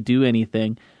 didn't really do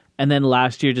anything. And then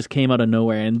last year just came out of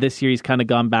nowhere. And this year he's kind of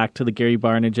gone back to the Gary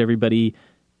Barnidge everybody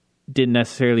didn't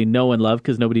necessarily know and love,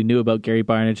 because nobody knew about Gary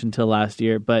Barnidge until last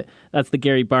year. But that's the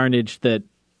Gary Barnidge that,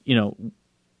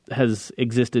 has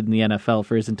existed in the NFL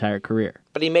for his entire career.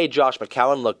 But he made Josh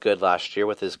McCown look good last year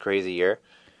with his crazy year.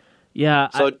 Yeah,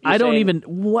 so I don't even...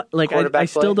 I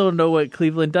still don't know what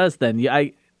Cleveland does then.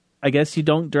 I guess you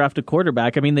don't draft a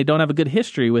quarterback. I mean, they don't have a good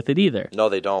history with it either. No,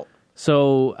 they don't.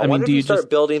 So, I wonder if you start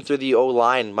building through the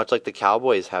O-line, much like the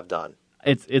Cowboys have done.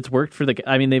 It's worked for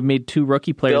they've made 2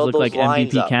 rookie players look like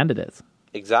MVP candidates.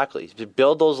 Exactly.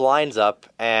 Build those lines up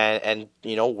and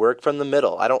work from the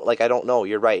middle. I don't know.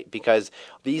 You're right, because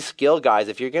these skill guys,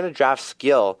 if you're going to draft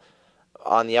skill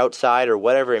on the outside or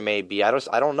whatever it may be, I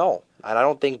don't know. And I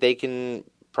don't think they can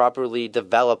properly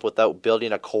develop without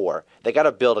building a core. They got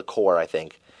to build a core, I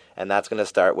think. And that's going to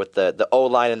start with the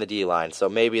O-line and the D-line. So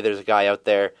maybe there's a guy out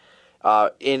there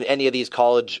in any of these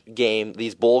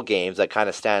these bowl games that kind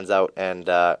of stands out and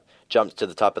jumps to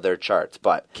the top of their charts.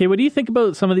 But okay, what do you think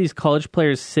about some of these college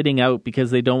players sitting out because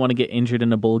they don't want to get injured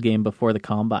in a bowl game before the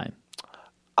combine?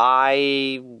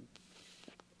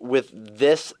 With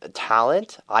this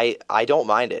talent, I don't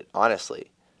mind it,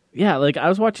 honestly. Yeah, like, I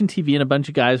was watching TV and a bunch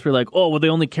of guys were like, oh, well, they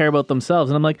only care about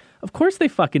themselves. And I'm like, of course they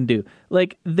fucking do.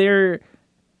 Like, they're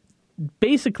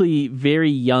basically very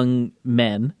young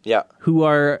men who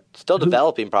are... Still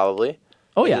developing, probably.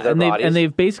 Oh, yeah, and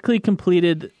they've basically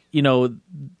completed,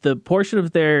 the portion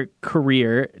of their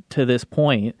career to this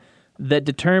point that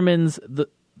determines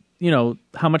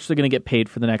how much they're going to get paid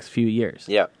for the next few years.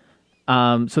 Yeah.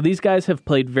 So these guys have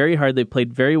played very hard. They've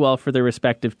played very well for their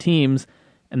respective teams,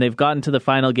 and they've gotten to the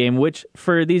final game, which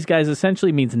for these guys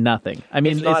essentially means nothing. I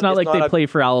mean, it's not like they play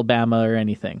for Alabama or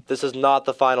anything. This is not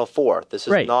the Final Four. This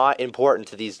is not important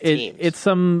to these teams. It's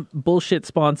some bullshit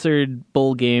sponsored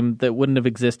bowl game that wouldn't have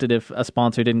existed if a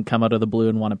sponsor didn't come out of the blue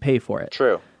and want to pay for it.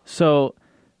 True. So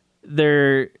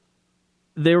they're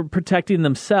protecting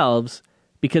themselves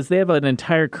because they have an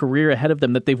entire career ahead of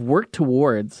them that they've worked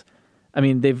towards. I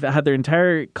mean, they've had their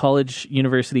entire college,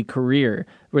 university career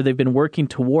where they've been working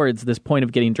towards this point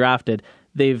of getting drafted.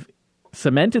 They've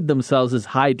cemented themselves as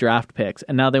high draft picks,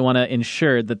 and now they want to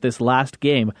ensure that this last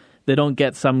game, they don't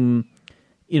get some,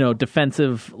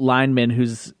 defensive lineman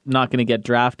who's not going to get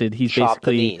drafted. He's chop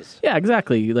basically... the knees. Yeah,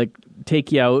 exactly. Like,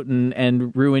 take you out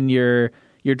and ruin your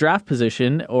draft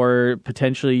position or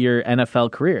potentially your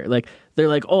NFL career. Like, they're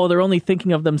like, oh, they're only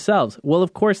thinking of themselves. Well,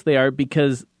 of course they are,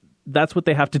 because that's what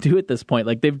they have to do at this point.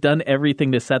 Like, they've done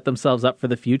everything to set themselves up for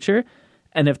the future,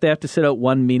 and if they have to sit out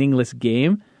one meaningless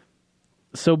game,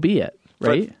 so be it,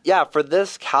 right? For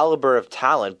this caliber of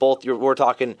talent, we're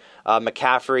talking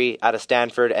McCaffrey out of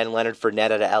Stanford and Leonard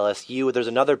Fournette out of LSU. There's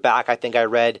another back I think I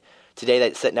read today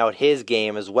that's sitting out his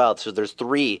game as well. So there's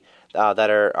three that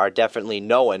are definitely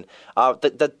known.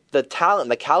 The talent,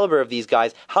 the caliber of these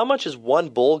guys, how much is one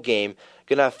bowl game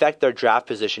going to affect their draft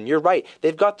position? You're right.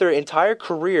 They've got their entire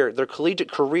career, their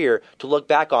collegiate career, to look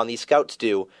back on, these scouts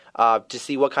do, to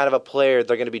see what kind of a player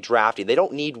they're going to be drafting. They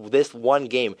don't need this one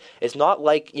game. It's not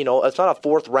like, it's not a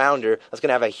fourth rounder that's going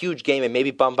to have a huge game and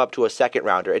maybe bump up to a second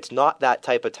rounder. It's not that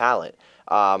type of talent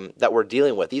that we're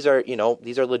dealing with. These are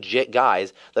legit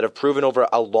guys that have proven over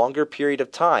a longer period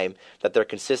of time that they're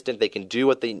consistent. They can do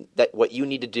what you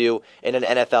need to do in an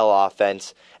NFL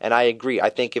offense. And I agree. I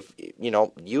think if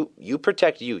you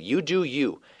protect you do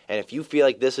you, and if you feel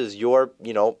like this is you're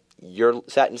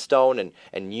set in stone,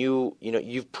 and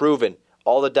you've proven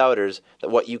all the doubters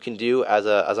that what you can do as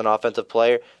an offensive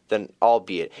player, then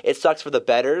albeit. It sucks for the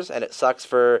bettors, and it sucks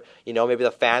for maybe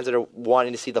the fans that are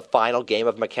wanting to see the final game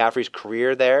of McCaffrey's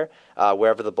career there,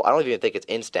 wherever I don't even think it's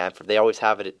in Stanford. They always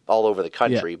have it all over the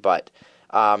country, but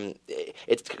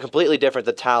it's completely different.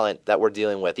 The talent that we're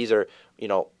dealing with. These are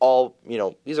all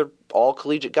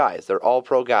collegiate guys. They're all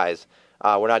pro guys.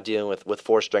 We're not dealing with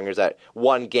four stringers that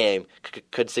one game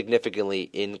could significantly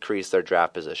increase their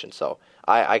draft position. So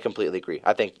I completely agree.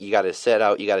 I think you got to sit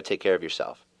out. You got to take care of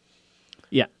yourself.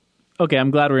 Yeah. Okay,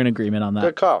 I'm glad we're in agreement on that.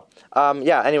 Good call.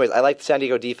 Anyways, I like the San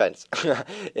Diego defense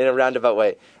in a roundabout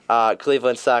way.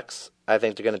 Cleveland sucks. I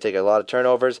think they're going to take a lot of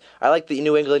turnovers. I like the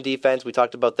New England defense. We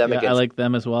talked about them against I like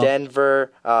them as well.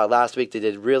 Denver last week. They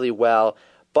did really well.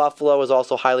 Buffalo is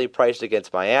also highly priced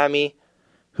against Miami.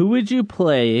 Who would you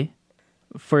play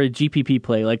for a GPP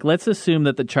play? Like, let's assume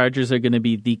that the Chargers are going to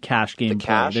be the cash game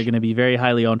play. They're going to be very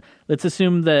highly owned. Let's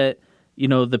assume that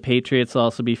the Patriots will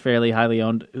also be fairly highly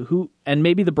owned. And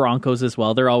maybe the Broncos as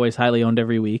well. They're always highly owned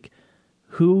every week.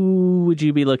 Who would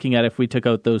you be looking at if we took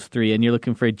out those three and you're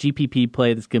looking for a GPP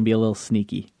play that's going to be a little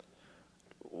sneaky?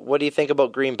 What do you think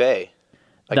about Green Bay?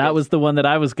 That was the one that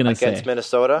I was going to say. Against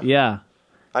Minnesota? Yeah.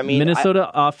 I mean, Minnesota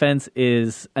offense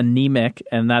is anemic,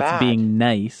 and that's bad. Being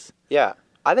nice. Yeah.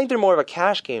 I think they're more of a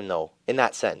cash game, though, in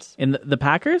that sense. In the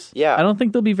Packers? Yeah. I don't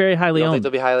think they'll be very highly owned. You don't think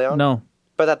they'll be highly owned? No.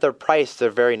 But at their price, they're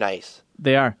very nice.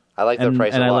 They are. I like their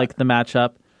price a lot. And I like the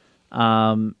matchup.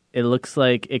 It looks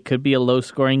like it could be a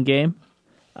low-scoring game,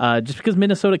 just because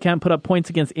Minnesota can't put up points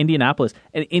against Indianapolis.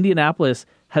 And Indianapolis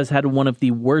has had one of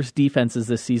the worst defenses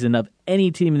this season of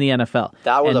any team in the NFL.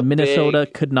 That was Minnesota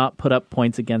could not put up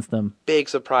points against them. Big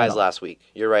surprise last week.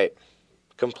 You're right.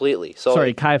 Completely. So,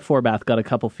 sorry, Kai Forbath got a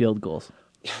couple field goals.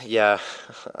 Yeah,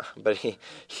 but he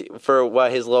for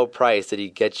his low price, did he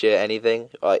get you anything?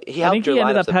 He helped your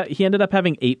lineup. He ended up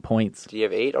having 8 points. Do you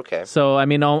have 8? Okay. So I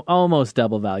mean, almost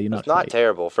double value. It's not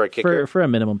terrible for a kicker. For a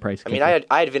minimum price. I mean, I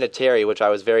had Vinatieri, which I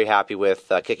was very happy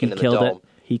with kicking in the dome.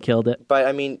 He killed it. But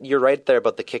I mean, you're right there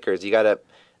about the kickers. You got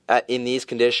to in these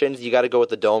conditions, you got to go with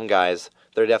the dome guys.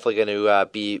 They're definitely going to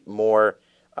be more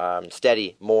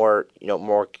steady, more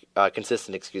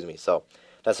consistent. Excuse me. So.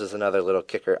 That's just another little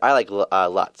kicker. I like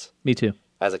Lutz. Me too.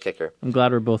 As a kicker. I'm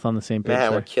glad we're both on the same page.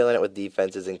 Man, we're killing it with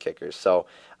defenses and kickers. So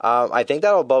I think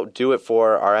that'll about do it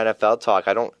for our NFL talk.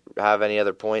 I don't have any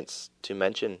other points to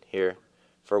mention here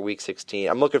for Week 16.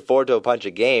 I'm looking forward to a bunch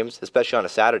of games, especially on a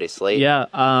Saturday slate. Yeah,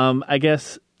 I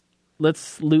guess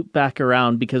let's loop back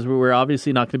around because we're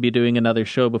obviously not going to be doing another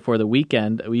show before the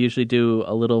weekend. We usually do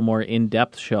a little more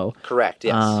in-depth show. Correct,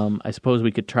 yes. I suppose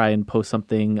we could try and post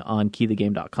something on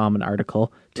keythegame.com, an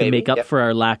article, to make up for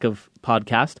our lack of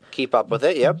podcast. Keep up with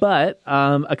it, yep. But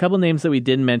a couple names that we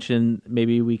didn't mention,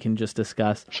 maybe we can just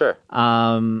discuss. Sure.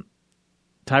 Tyrod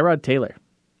Taylor.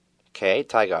 Okay,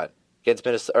 Tyrod.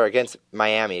 Against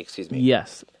Miami, excuse me.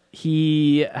 Yes.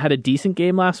 He had a decent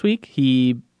game last week.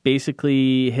 He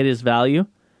basically hit his value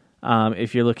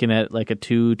if you're looking at like a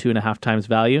 2.5 times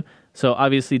value. So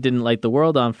obviously didn't light the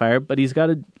world on fire, but he's got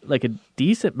a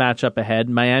decent matchup ahead.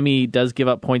 Miami does give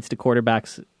up points to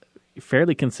quarterbacks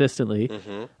fairly consistently.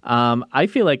 Mm-hmm. I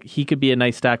feel like he could be a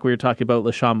nice stack. We were talking about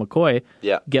LaShawn McCoy.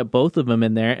 Yeah. Get both of them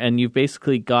in there, and you've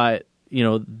basically got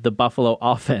the Buffalo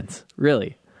offense,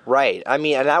 really. Right. I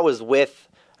mean, and that was with...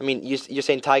 I mean, you're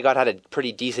saying Tyrod had a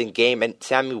pretty decent game, and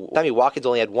Sammy Watkins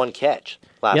only had one catch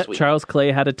last week. Charles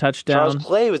Clay had a touchdown. Charles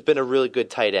Clay has been a really good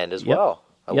tight end as well.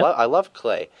 I love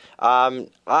Clay.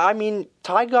 I mean,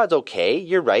 Tyrod's okay.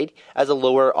 You're right. As a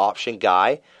lower option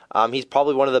guy, he's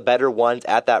probably one of the better ones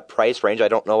at that price range. I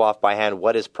don't know off by hand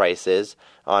what his price is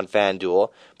on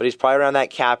FanDuel, but he's probably around that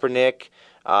Kaepernick,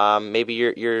 maybe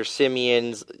your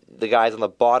Simeons, the guys on the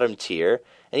bottom tier,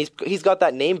 and he's got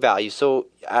that name value. So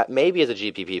maybe as a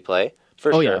GPP play.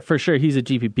 For sure. Yeah, for sure. He's a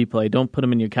GPP play. Don't put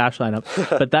him in your cash lineup.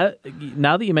 But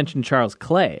now that you mentioned Charles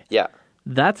Clay, yeah,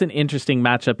 that's an interesting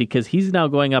matchup because he's now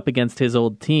going up against his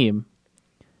old team,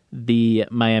 the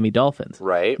Miami Dolphins.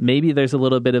 Right. Maybe there's a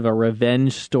little bit of a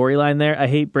revenge storyline there. I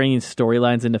hate bringing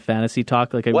storylines into fantasy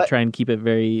talk. Like I would try and keep it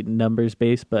very numbers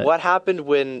based. But what happened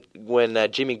when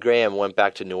Jimmy Graham went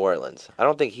back to New Orleans? I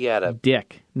don't think he had a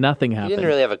dick. Nothing happened. He didn't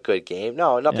really have a good game.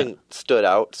 No, nothing stood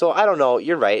out. So I don't know.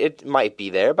 You're right. It might be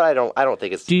there, but I don't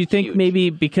think it's. Do you think huge.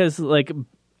 maybe because like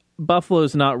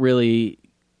Buffalo's not really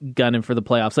gunning for the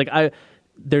playoffs? Like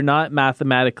they're not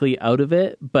mathematically out of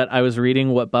it, but I was reading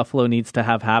what Buffalo needs to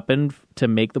have happen to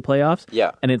make the playoffs.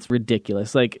 Yeah, and it's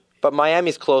ridiculous. Like, but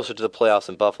Miami's closer to the playoffs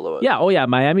than Buffalo is. Yeah,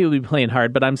 Miami will be playing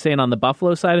hard, but I'm saying on the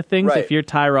Buffalo side of things, if you're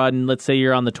Tyrod and let's say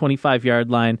you're on the 25-yard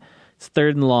line, it's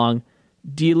 3rd and long.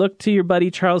 Do you look to your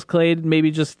buddy Charles Clay to maybe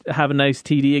just have a nice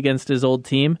TD against his old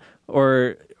team?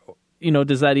 Or,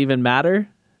 does that even matter?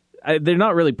 They're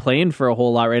not really playing for a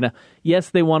whole lot right now. Yes,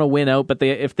 they want to win out, but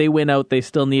if they win out, they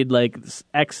still need like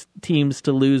X teams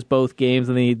to lose both games,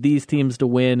 and they need these teams to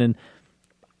win. And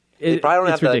they probably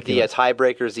don't have the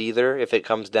tiebreakers either. If it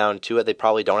comes down to it, they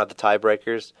probably don't have the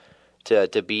tiebreakers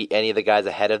to beat any of the guys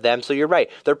ahead of them. So you're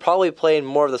right. They're probably playing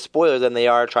more of the spoilers than they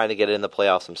are trying to get it in the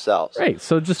playoffs themselves. Right.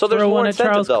 So just throw one at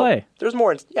Charles Clay. There's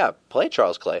more. Play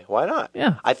Charles Clay. Why not?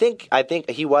 Yeah. I think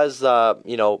he was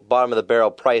bottom of the barrel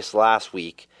price last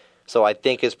week. So I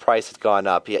think his price has gone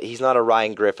up. He's not a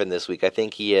Ryan Griffin this week. I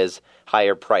think he is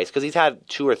higher price because he's had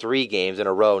 2 or 3 games in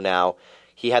a row now.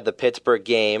 He had the Pittsburgh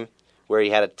game where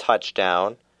he had a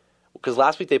touchdown. Because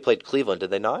last week they played Cleveland, did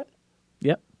they not?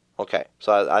 Yep. Okay,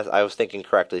 so I was thinking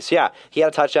correctly. So yeah, he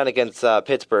had a touchdown against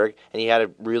Pittsburgh, and he had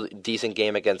a really decent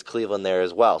game against Cleveland there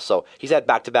as well. So he's had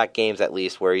back-to-back games at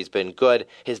least where he's been good.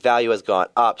 His value has gone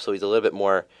up, so he's a little bit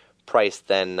more priced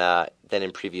than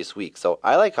in previous weeks. So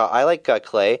I like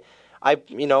Clay.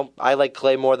 I like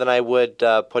Clay more than I would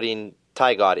putting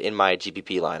Tygod in my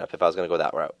GPP lineup if I was going to go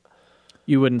that route.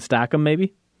 You wouldn't stack him,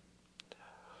 maybe?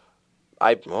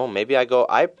 Maybe I go.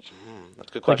 That's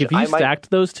a good question. Like if you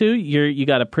stacked those two, you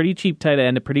got a pretty cheap tight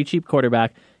end, a pretty cheap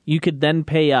quarterback. You could then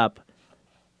pay up.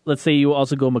 Let's say you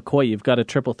also go McCoy. You've got a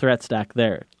triple threat stack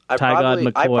there. I probably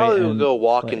would go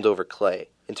Watkins over Clay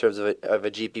in terms of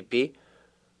a GPP.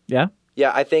 Yeah.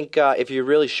 Yeah, I think if you're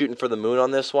really shooting for the moon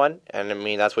on this one, and I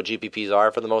mean that's what GPPs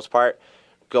are for the most part,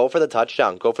 go for the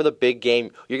touchdown. Go for the big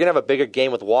game. You're going to have a bigger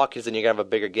game with Watkins than you're going to have a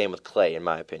bigger game with Clay, in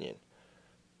my opinion.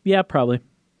 Yeah, probably.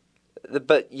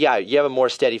 But yeah, you have a more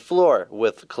steady floor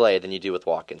with Clay than you do with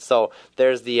Watkins. So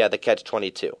there's the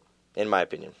catch-22, in my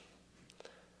opinion.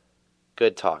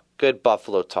 Good talk. Good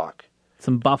Buffalo talk.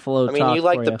 Some Buffalo talk. I mean, you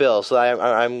like the Bills, so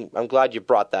I'm glad you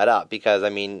brought that up because I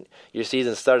mean, your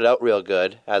season started out real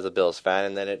good as a Bills fan,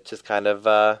 and then it just kind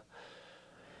of.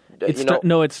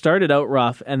 It started out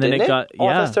rough, and then it got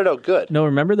it started out good. No,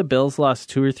 remember the Bills lost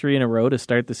 2 or 3 in a row to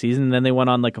start the season, and then they went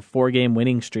on like a 4-game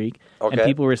winning streak, and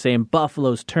people were saying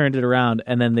Buffalo's turned it around,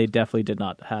 and then they definitely did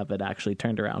not have it actually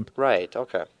turned around. Right.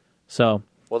 Okay. So.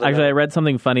 Actually, I read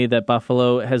something funny that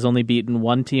Buffalo has only beaten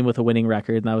one team with a winning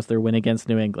record, and that was their win against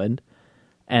New England.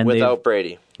 And without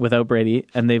Brady,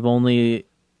 and they've only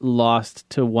lost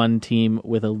to one team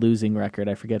with a losing record.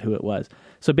 I forget who it was.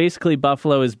 So basically,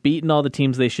 Buffalo has beaten all the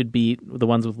teams they should beat, the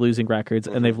ones with losing records,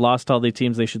 and they've lost all the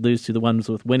teams they should lose to, the ones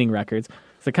with winning records. So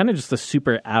they're kind of just a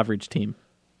super average team.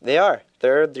 They are.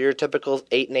 They're your typical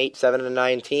 8-8,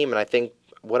 7-9 team, and I think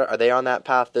are they on that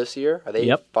path this year? Are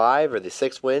they 5 or the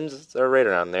 6 wins? They're right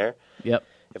around there. Yep.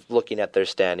 If looking at their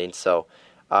standings, so.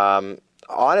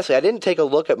 Honestly, I didn't take a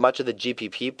look at much of the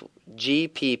GPP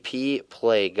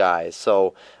play guys.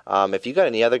 So if you got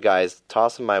any other guys,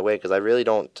 toss them my way because I really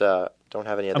don't have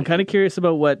any other. I'm kind of curious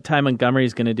about what Ty Montgomery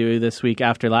is going to do this week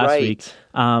after last week.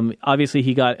 Obviously,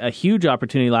 he got a huge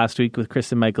opportunity last week with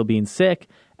Kristen Michael being sick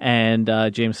and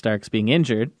James Starks being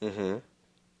injured. Mm-hmm.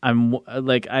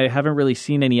 I haven't really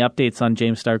seen any updates on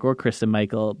James Stark or Kristen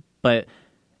Michael, but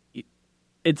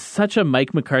it's such a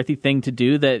Mike McCarthy thing to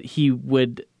do that he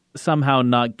would somehow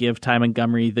not give Ty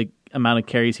Montgomery the amount of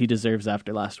carries he deserves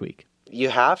after last week. You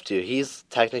have to. He's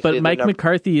technically... But Mike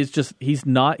McCarthy is just... he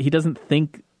doesn't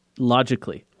think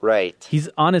logically. Right. He's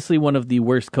honestly one of the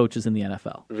worst coaches in the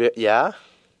NFL. Yeah?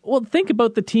 Well, think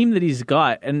about the team that he's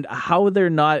got and how they're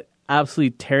not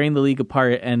absolutely tearing the league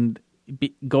apart and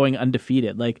going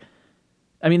undefeated.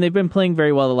 They've been playing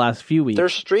very well the last few weeks. They're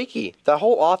streaky. The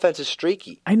whole offense is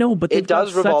streaky. I know, but it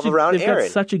does revolve around Aaron. They've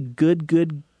got such a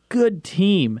good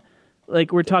team.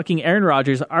 like we're talking Aaron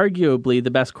Rodgers, arguably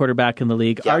the best quarterback in the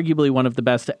league, arguably one of the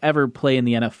best to ever play in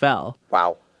the NFL.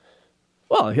 Wow.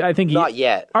 Well, I think not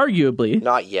yet. Arguably.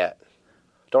 Not yet.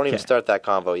 Don't even start that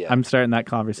convo yet. I'm starting that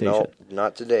conversation. No,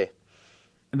 not today.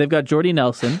 They've got Jordy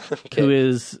Nelson, who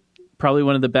is probably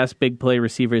one of the best big play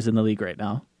receivers in the league right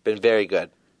now. Been very good.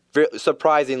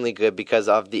 Surprisingly good because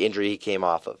of the injury he came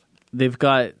off of. They've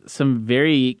got some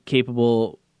very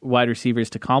capable wide receivers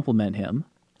to complement him.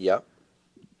 Yeah.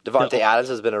 Devontae Adams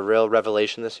has been a real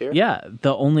revelation this year. Yeah.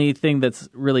 The only thing that's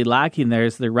really lacking there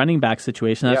is the running back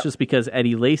situation. That's just because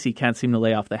Eddie Lacy can't seem to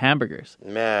lay off the hamburgers.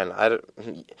 Man,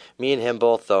 me and him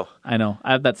both, though. I know.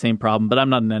 I have that same problem, but I'm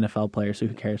not an NFL player, so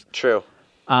who cares? True.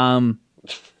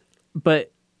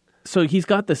 But so he's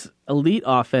got this elite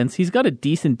offense. He's got a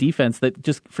decent defense that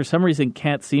just for some reason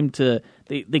can't seem to.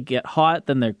 They get hot,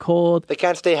 then they're cold. They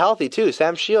can't stay healthy too.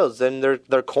 Sam Shields and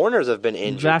their corners have been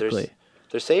injured. Exactly.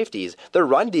 Their safeties. Their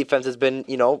run defense has been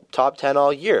top 10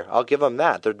 all year. I'll give them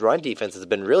that. Their run defense has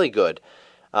been really good.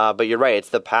 But you're right. It's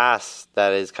the pass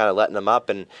that is kind of letting them up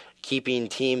and keeping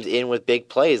teams in with big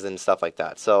plays and stuff like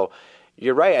that. So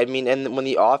you're right. I mean, and when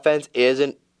the offense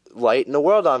isn't lighting the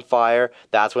world on fire,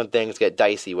 that's when things get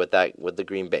dicey with the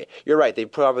Green Bay. You're right. They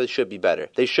probably should be better.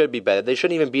 They should be better. They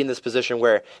shouldn't even be in this position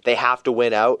where they have to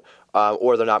win out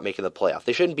or they're not making the playoff.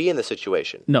 They shouldn't be in this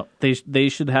situation. No, they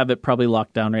should have it probably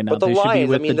locked down right now. But the they Lions,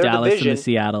 should be with the Dallas division, and the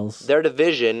Seattles. Their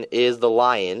division is the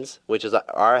Lions, which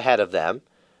are ahead of them.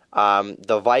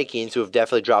 The Vikings, who have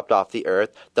definitely dropped off the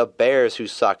earth. The Bears, who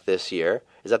suck this year.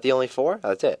 Is that the only four?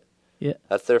 That's it. Yeah.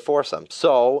 That's their foursome.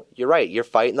 So, you're right. You're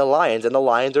fighting the Lions, and the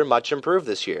Lions are much improved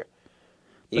this year.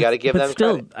 You got to give them credit.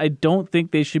 But still, I don't think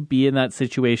they should be in that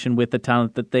situation with the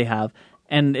talent that they have.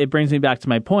 And it brings me back to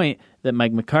my point that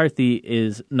Mike McCarthy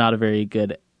is not a very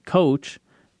good coach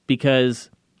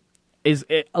because,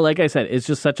 like I said, it's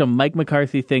just such a Mike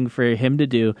McCarthy thing for him to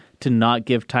do to not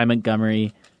give Ty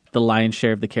Montgomery the lion's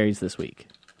share of the carries this week.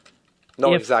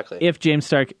 No, exactly. If James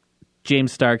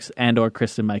Starks and or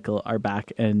Kristen Michael are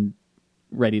back and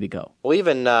ready to go. Well,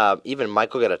 even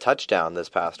Michael got a touchdown this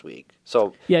past week.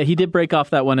 So yeah, he did break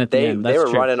off that one at the end. They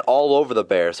were running all over the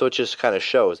Bears, so it just kind of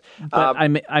shows. But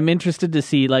I'm interested to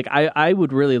see. Like I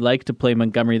would really like to play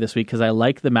Montgomery this week because I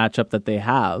like the matchup that they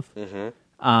have.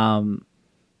 Mm-hmm.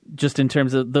 Just in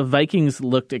terms of the Vikings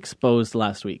looked exposed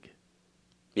last week.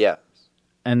 Yeah,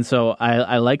 and so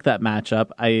I like that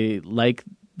matchup. I like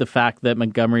the fact that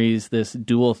Montgomery's this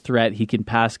dual threat. He can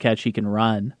pass catch. He can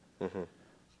run. Mm-hmm.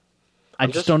 I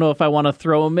just don't know if I want to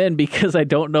throw him in because I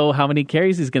don't know how many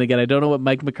carries he's going to get. I don't know what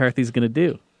Mike McCarthy's going to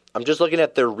do. I'm just looking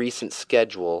at their recent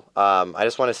schedule. I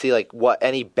just want to see what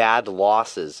any bad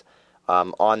losses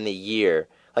on the year,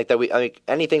 like that.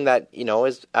 Anything that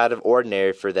is out of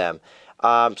ordinary for them.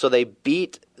 So they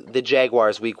beat the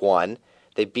Jaguars week 1.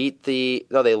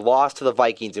 They lost to the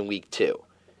Vikings in week 2.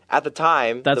 At the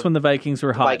time, that's when the Vikings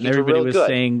were hot, and everybody was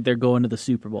saying they're going to the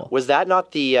Super Bowl. Was that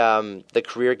not the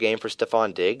career game for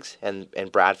Stephon Diggs and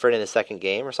Bradford in his second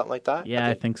game or something like that? Yeah,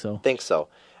 I think so.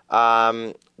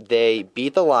 They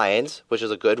beat the Lions, which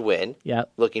is a good win. Yeah.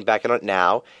 Looking back on it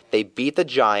now, they beat the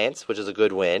Giants, which is a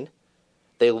good win.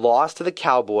 They lost to the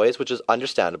Cowboys, which is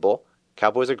understandable.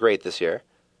 Cowboys are great this year.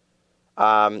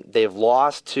 They've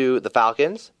lost to the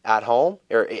Falcons at home.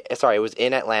 It was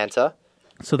in Atlanta.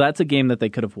 So that's a game that they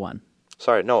could have won.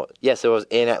 Yes, it was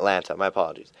in Atlanta. My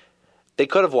apologies. They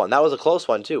could have won. That was a close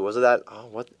one, too. Was it that?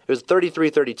 It was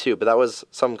 33-32, but that was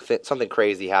something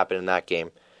crazy happened in that game.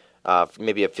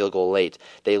 Maybe a field goal late.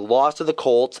 They lost to the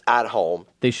Colts at home.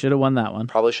 They should have won that one.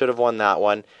 Probably should have won that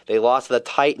one. They lost to the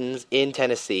Titans in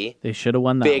Tennessee. They should have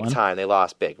won that one. Big time. They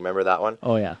lost big. Remember that one?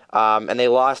 Oh, yeah. And they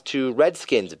lost to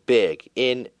Redskins big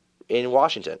in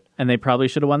Washington. And they probably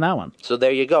should have won that one. So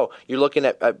there you go. You're looking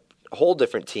at a whole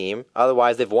different team.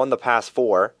 Otherwise, they've won the past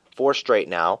four straight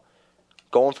now,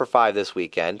 going for 5 this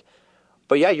weekend.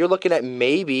 But yeah, you're looking at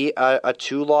maybe a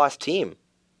 2-loss team.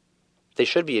 They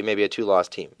should be maybe a 2-loss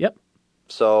team. Yep.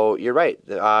 So you're right.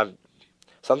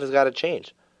 Something's got to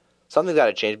change. Something's got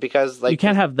to change because you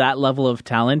can't have that level of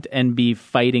talent and be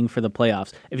fighting for the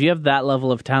playoffs. If you have that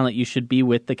level of talent, you should be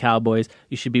with the Cowboys.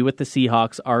 You should be with the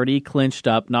Seahawks, already clinched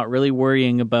up, not really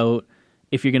worrying about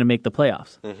if you're going to make the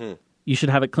playoffs. Mm-hmm. You should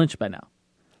have it clinched by now.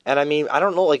 And I mean, I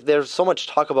don't know, there's so much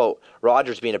talk about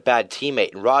Rodgers being a bad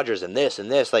teammate and Rodgers and this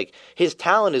and this. His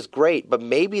talent is great, but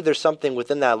maybe there's something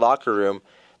within that locker room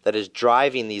that is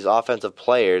driving these offensive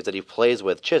players that he plays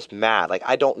with just mad.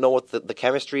 I don't know what the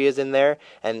chemistry is in there.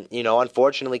 And,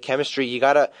 unfortunately, chemistry, you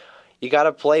gotta you got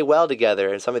to play well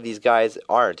together, and some of these guys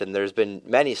aren't. And there's been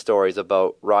many stories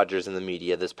about Rodgers in the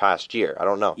media this past year. I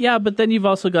don't know. Yeah, but then you've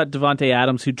also got Devontae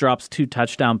Adams, who drops 2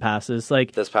 touchdown passes.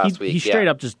 Like this past week, he straight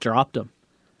up just dropped them.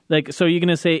 Like, so you're going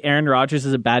to say Aaron Rodgers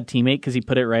is a bad teammate because he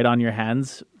put it right on your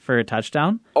hands for a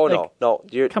touchdown? Oh, like, no,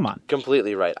 you're come on,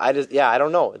 completely right. I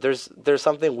don't know. There's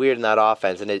something weird in that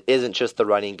offense, and it isn't just the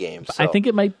running game. So. I think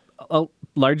it might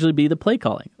largely be the play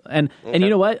calling, and you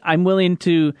know what? I'm willing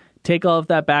to take all of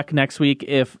that back next week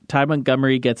if Ty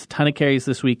Montgomery gets a ton of carries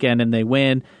this weekend and they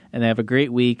win and they have a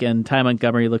great week and Ty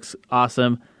Montgomery looks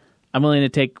awesome. I'm willing to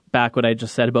take back what I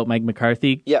just said about Mike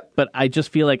McCarthy. Yep. But I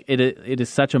just feel like it is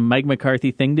such a Mike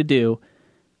McCarthy thing to do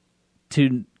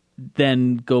to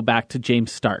then go back to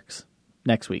James Starks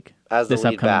next week. As the this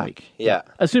lead upcoming back. week. Yeah.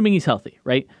 Assuming he's healthy,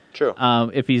 right? True.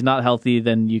 If he's not healthy,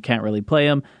 then you can't really play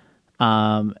him.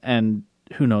 And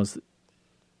who knows?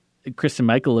 Christian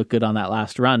Michael looked good on that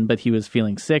last run, but he was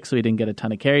feeling sick, so he didn't get a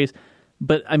ton of carries.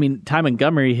 But, I mean, Ty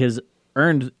Montgomery has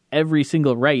earned every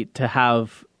single right to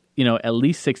have, at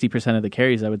least 60% of the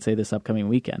carries, I would say, this upcoming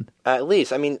weekend. At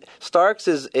least. I mean, Starks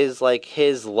is like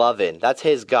his love-in. That's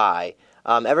his guy.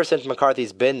 Ever since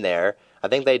McCarthy's been there, I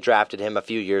think they drafted him a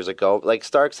few years ago. Like,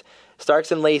 Starks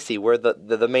and Lacey were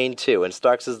the main two, and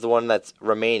Starks is the one that's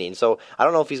remaining. So I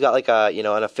don't know if he's got like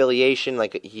an affiliation,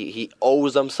 like he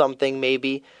owes them something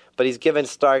maybe, but he's given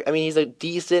Stark. I mean, he's a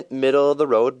decent middle of the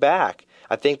road back.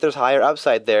 I think there's higher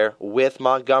upside there with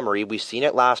Montgomery. We've seen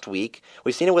it last week.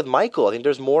 We've seen it with Michael. I think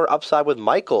there's more upside with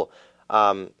Michael,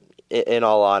 in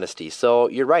all honesty. So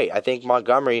you're right. I think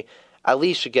Montgomery at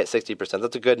least should get 60%.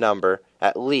 That's a good number,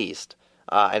 at least,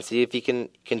 and see if he can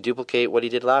duplicate what he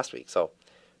did last week. So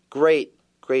great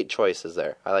choices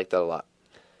there. I like that a lot.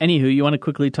 Anywho, you want to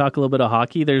quickly talk a little bit of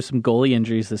hockey? There's some goalie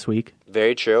injuries this week.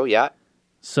 Very true, yeah.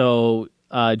 So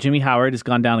Jimmy Howard has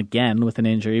gone down again with an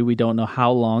injury. We don't know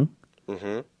how long.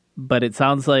 Mm-hmm. But it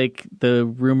sounds like the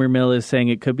rumor mill is saying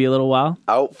it could be a little while.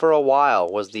 Out for a while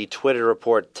was the Twitter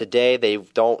report today. They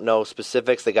don't know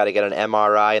specifics. They got to get an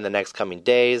MRI in the next coming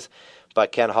days.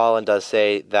 But Ken Holland does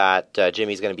say that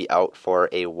Jimmy's going to be out for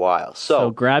a while.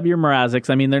 So grab your Mrazeks.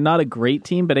 I mean, they're not a great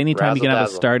team, but anytime you can have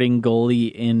a starting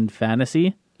goalie in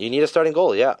fantasy, you need a starting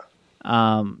goalie, yeah.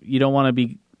 You don't want to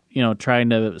be, trying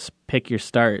to pick your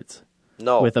starts.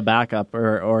 No. With a backup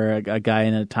or a guy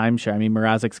in a timeshare. I mean,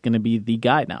 Mrazek's going to be the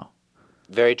guy now.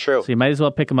 Very true. So you might as well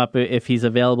pick him up if he's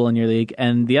available in your league.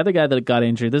 And the other guy that got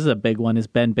injured, this is a big one, is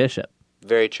Ben Bishop.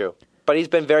 Very true. But he's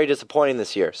been very disappointing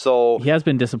this year. So he has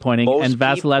been disappointing, and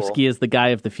Vasilevsky is the guy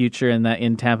of the future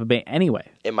in Tampa Bay anyway.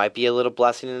 It might be a little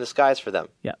blessing in disguise for them.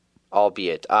 Yeah.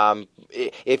 Albeit.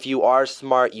 If you are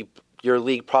smart, your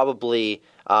league probably...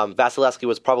 Vasilevsky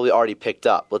was probably already picked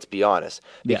up, let's be honest,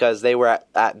 because they were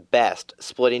at best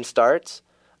splitting starts,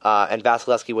 and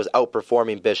Vasilevsky was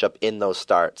outperforming Bishop in those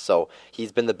starts. So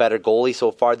he's been the better goalie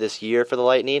so far this year for the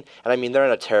Lightning, and I mean they're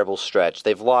in a terrible stretch.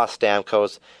 They've lost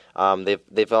Stamkos,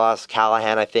 they've lost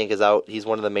Callahan. I think is out. He's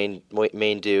one of the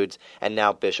main dudes, and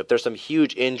now Bishop. There's some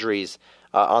huge injuries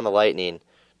on the Lightning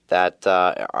that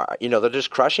they're just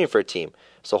crushing for a team.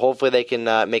 So hopefully they can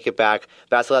make it back.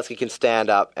 Vasilevsky can stand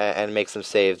up and make some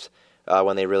saves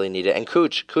when they really need it. And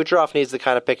Kucherov needs to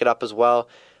kind of pick it up as well.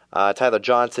 Tyler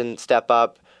Johnson step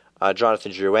up.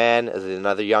 Jonathan Drouin is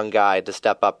another young guy to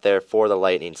step up there for the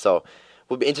Lightning. So it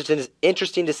will be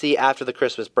interesting to see after the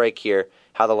Christmas break here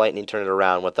how the Lightning turn it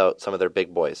around without some of their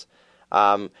big boys.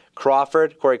 Corey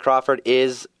Crawford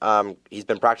he's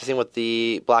been practicing with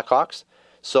the Blackhawks.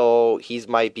 So he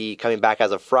might be coming back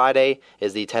as of Friday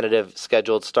is the tentative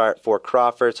scheduled start for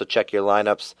Crawford. So check your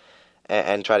lineups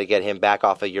and try to get him back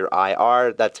off of your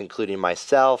IR. That's including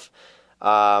myself.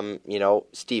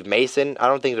 Steve Mason. I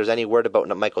don't think there's any word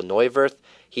about Michael Neuwirth.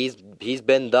 He's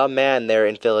been the man there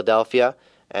in Philadelphia.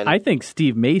 And I think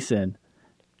Steve Mason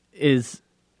is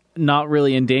not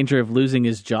really in danger of losing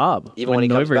his job even when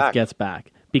Neuwirth gets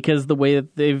back because the way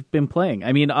that they've been playing.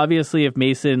 I mean, obviously, if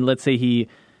Mason, let's say he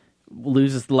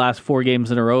loses the last 4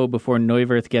 games in a row before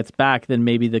Neuwirth gets back, then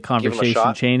maybe the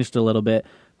conversation changed a little bit.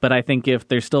 But I think if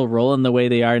they're still rolling the way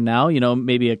they are now,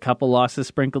 maybe a couple losses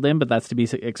sprinkled in, but that's to be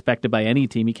expected by any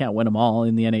team. You can't win them all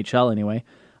in the NHL anyway.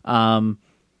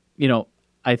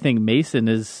 I think Mason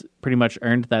has pretty much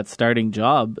earned that starting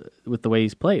job with the way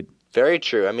he's played. Very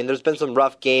true. I mean, there's been some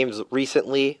rough games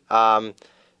recently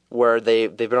where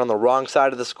they've been on the wrong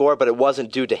side of the score, but it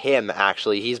wasn't due to him,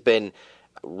 actually. He's been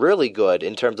really good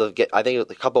in terms of, I think,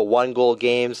 a couple 1-goal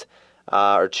games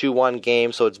or 2-1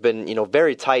 games. So it's been,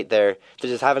 very tight there. They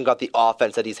just haven't got the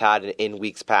offense that he's had in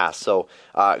weeks past. So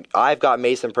I've got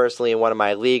Mason personally in one of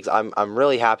my leagues. I'm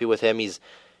really happy with him. He's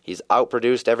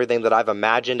outproduced everything that I've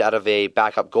imagined out of a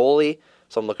backup goalie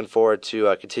So I'm looking forward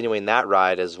to continuing that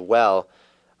ride as well.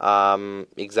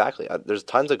 Exactly. There's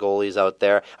tons of goalies out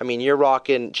there. I mean, you're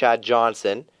rocking Chad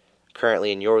Johnson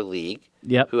currently in your league,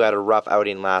 who had a rough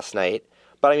outing last night.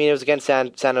 But, I mean, it was against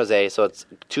San Jose, so it's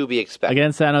to be expected.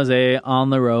 Against San Jose,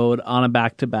 on the road, on a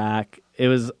back-to-back.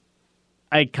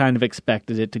 I kind of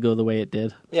expected it to go the way it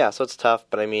did. Yeah, so it's tough,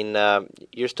 but, I mean,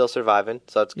 you're still surviving,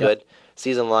 so it's good.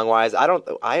 Season-long-wise,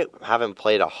 I haven't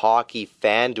played a hockey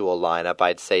FanDuel lineup,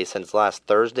 I'd say, since last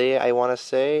Thursday, I want to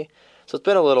say. So it's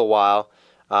been a little while.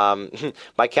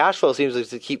 My cash flow seems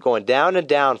to keep going down and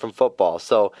down from football,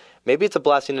 so maybe it's a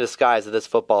blessing in disguise that this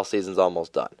football season's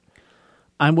almost done.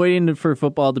 I'm waiting for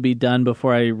football to be done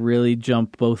before I really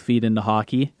jump both feet into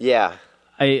hockey. Yeah.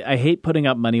 I hate putting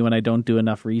up money when I don't do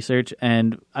enough research,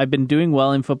 and I've been doing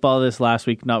well in football this last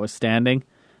week, notwithstanding.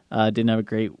 Didn't have a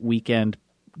great weekend.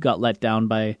 Got let down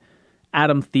by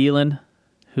Adam Thielen,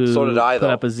 who so did I, put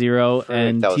though. up a 0,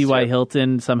 and T.Y.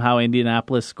 Hilton, somehow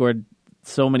Indianapolis scored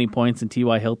so many points, and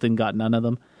T.Y. Hilton got none of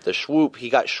them. The swoop. He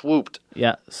got swooped.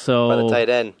 Yeah, so by the tight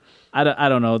end. I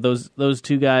don't know. Those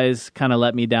two guys kind of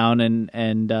let me down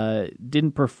and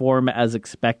didn't perform as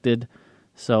expected.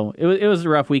 So it was a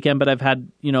rough weekend, but I've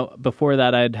had, before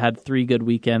that I'd had 3 good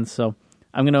weekends. So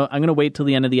I'm gonna wait till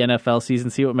the end of the NFL season,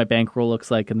 see what my bankroll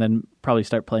looks like, and then probably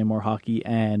start playing more hockey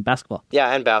and basketball.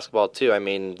 Yeah, and basketball too. I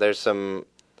mean, there's some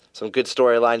good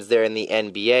storylines there in the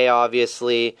NBA,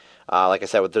 obviously. Like I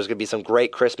said, there's going to be some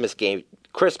great Christmas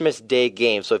Day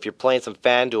games. So if you're playing some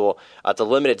FanDuel, it's a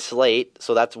limited slate,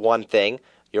 so that's one thing.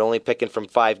 You're only picking from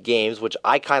 5 games, which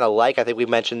I kind of like. I think we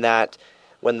mentioned that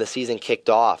when the season kicked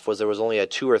off, there was only a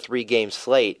 2 or 3 game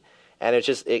slate, and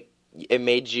it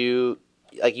made you,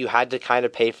 like, you had to kind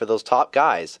of pay for those top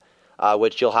guys,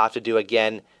 which you'll have to do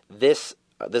again this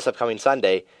upcoming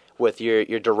Sunday with your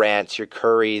Durants, your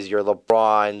Currys, your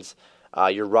LeBrons,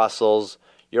 your Russells.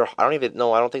 I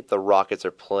don't think the Rockets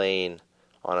are playing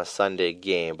on a Sunday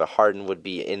game, but Harden would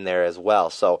be in there as well.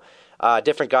 So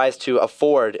different guys to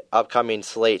afford upcoming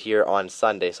slate here on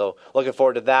Sunday. So looking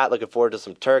forward to that. Looking forward to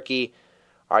some turkey.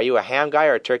 Are you a ham guy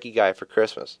or a turkey guy for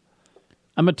Christmas?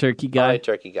 I'm a turkey guy. I'm a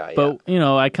turkey guy, but,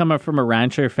 I come up from a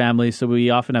rancher family, so we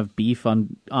often have beef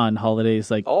on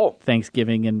holidays like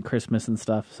Thanksgiving and Christmas and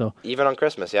stuff. So even on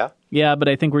Christmas, yeah? Yeah, but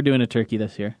I think we're doing a turkey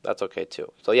this year. That's okay,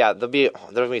 too. So, yeah, there's going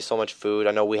to be so much food.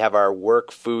 I know we have our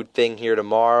work food thing here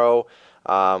tomorrow.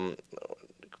 We'll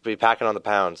be packing on the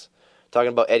pounds. Talking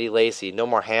about Eddie Lacy, no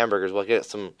more hamburgers. We'll get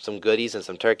some goodies and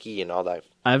some turkey and all that.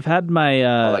 I've had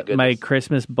my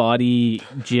Christmas body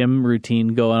gym routine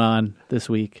going on this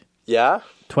week. Yeah?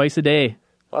 Twice a day.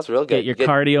 Well, that's real good. Get your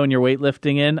cardio and your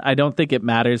weightlifting in. I don't think it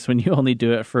matters when you only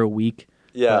do it for a week.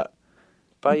 Yeah.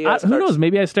 But who knows?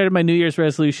 Maybe I started my New Year's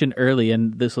resolution early,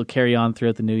 and this will carry on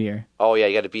throughout the new year. Oh, yeah.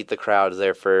 You got to beat the crowds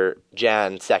there for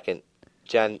Jan 2nd.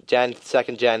 Jan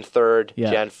 2nd, Jan 3rd,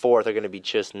 Jan 4th are going to be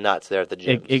just nuts there at the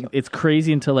gym. It's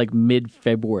crazy until like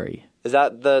mid-February. Is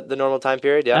that the normal time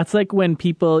period? Yeah. That's like when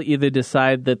people either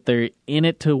decide that they're in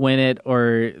it to win it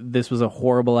or this was a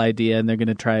horrible idea and they're going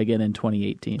to try again in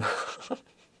 2018.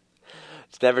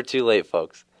 It's never too late,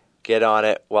 folks. Get on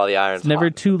it while the iron's hot. It's never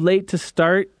too late to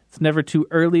start. It's never too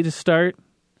early to start.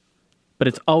 But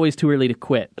it's always too early to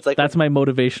quit. That's my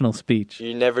motivational speech.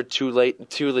 You're never too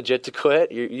legit to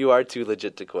quit. You are too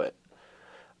legit to quit.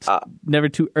 Never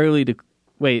too early to...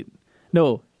 Wait.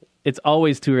 No, it's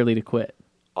always too early to quit.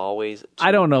 Always.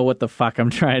 I don't know what the fuck I'm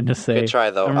trying to say. Good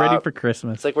try, though. I'm ready for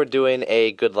Christmas. It's like we're doing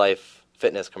a Good Life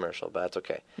fitness commercial, but that's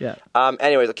okay. Yeah.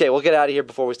 Anyways, okay, we'll get out of here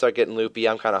before we start getting loopy.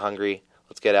 I'm kind of hungry.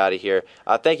 Let's get out of here.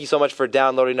 Thank you so much for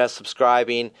downloading us,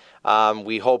 subscribing.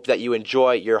 We hope that you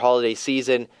enjoy your holiday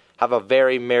season. Have a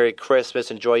very Merry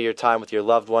Christmas. Enjoy your time with your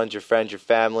loved ones, your friends, your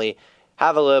family.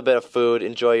 Have a little bit of food.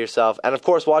 Enjoy yourself. And, of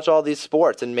course, watch all these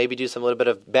sports and maybe do some little bit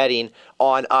of betting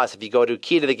on us. If you go to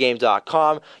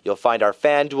keytothegame.com, you'll find our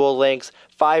FanDuel links,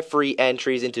 5 free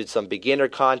entries into some beginner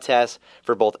contests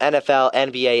for both NFL,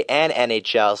 NBA, and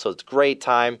NHL. So it's a great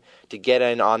time to get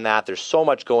in on that. There's so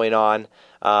much going on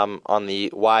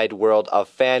the wide world of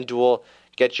FanDuel.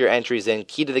 Get your entries in,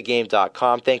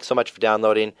 keytothegame.com. Thanks so much for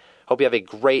downloading. Hope you have a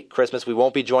great Christmas. We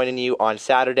won't be joining you on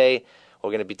Saturday. We're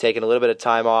going to be taking a little bit of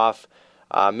time off.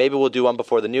 Maybe we'll do one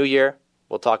before the new year.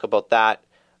 We'll talk about that.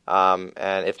 And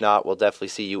if not, we'll definitely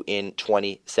see you in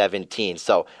 2017.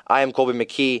 So I am Colby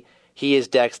McKee. He is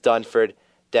Dex Dunford.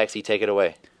 Dexy, take it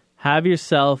away. Have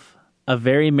yourself a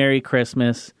very Merry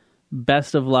Christmas.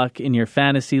 Best of luck in your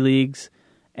fantasy leagues.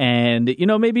 And,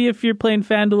 maybe if you're playing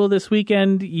FanDuel this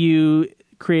weekend, you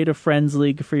create a friends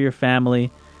league for your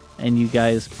family. And you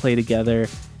guys play together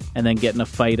and then get in a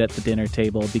fight at the dinner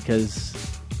table because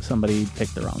somebody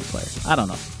picked the wrong player. I don't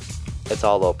know. It's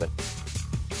all open.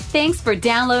 Thanks for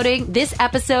downloading this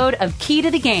episode of Key to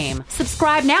the Game.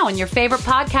 Subscribe now on your favorite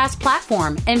podcast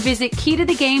platform and visit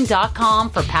keytothegame.com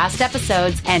for past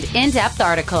episodes and in-depth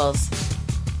articles.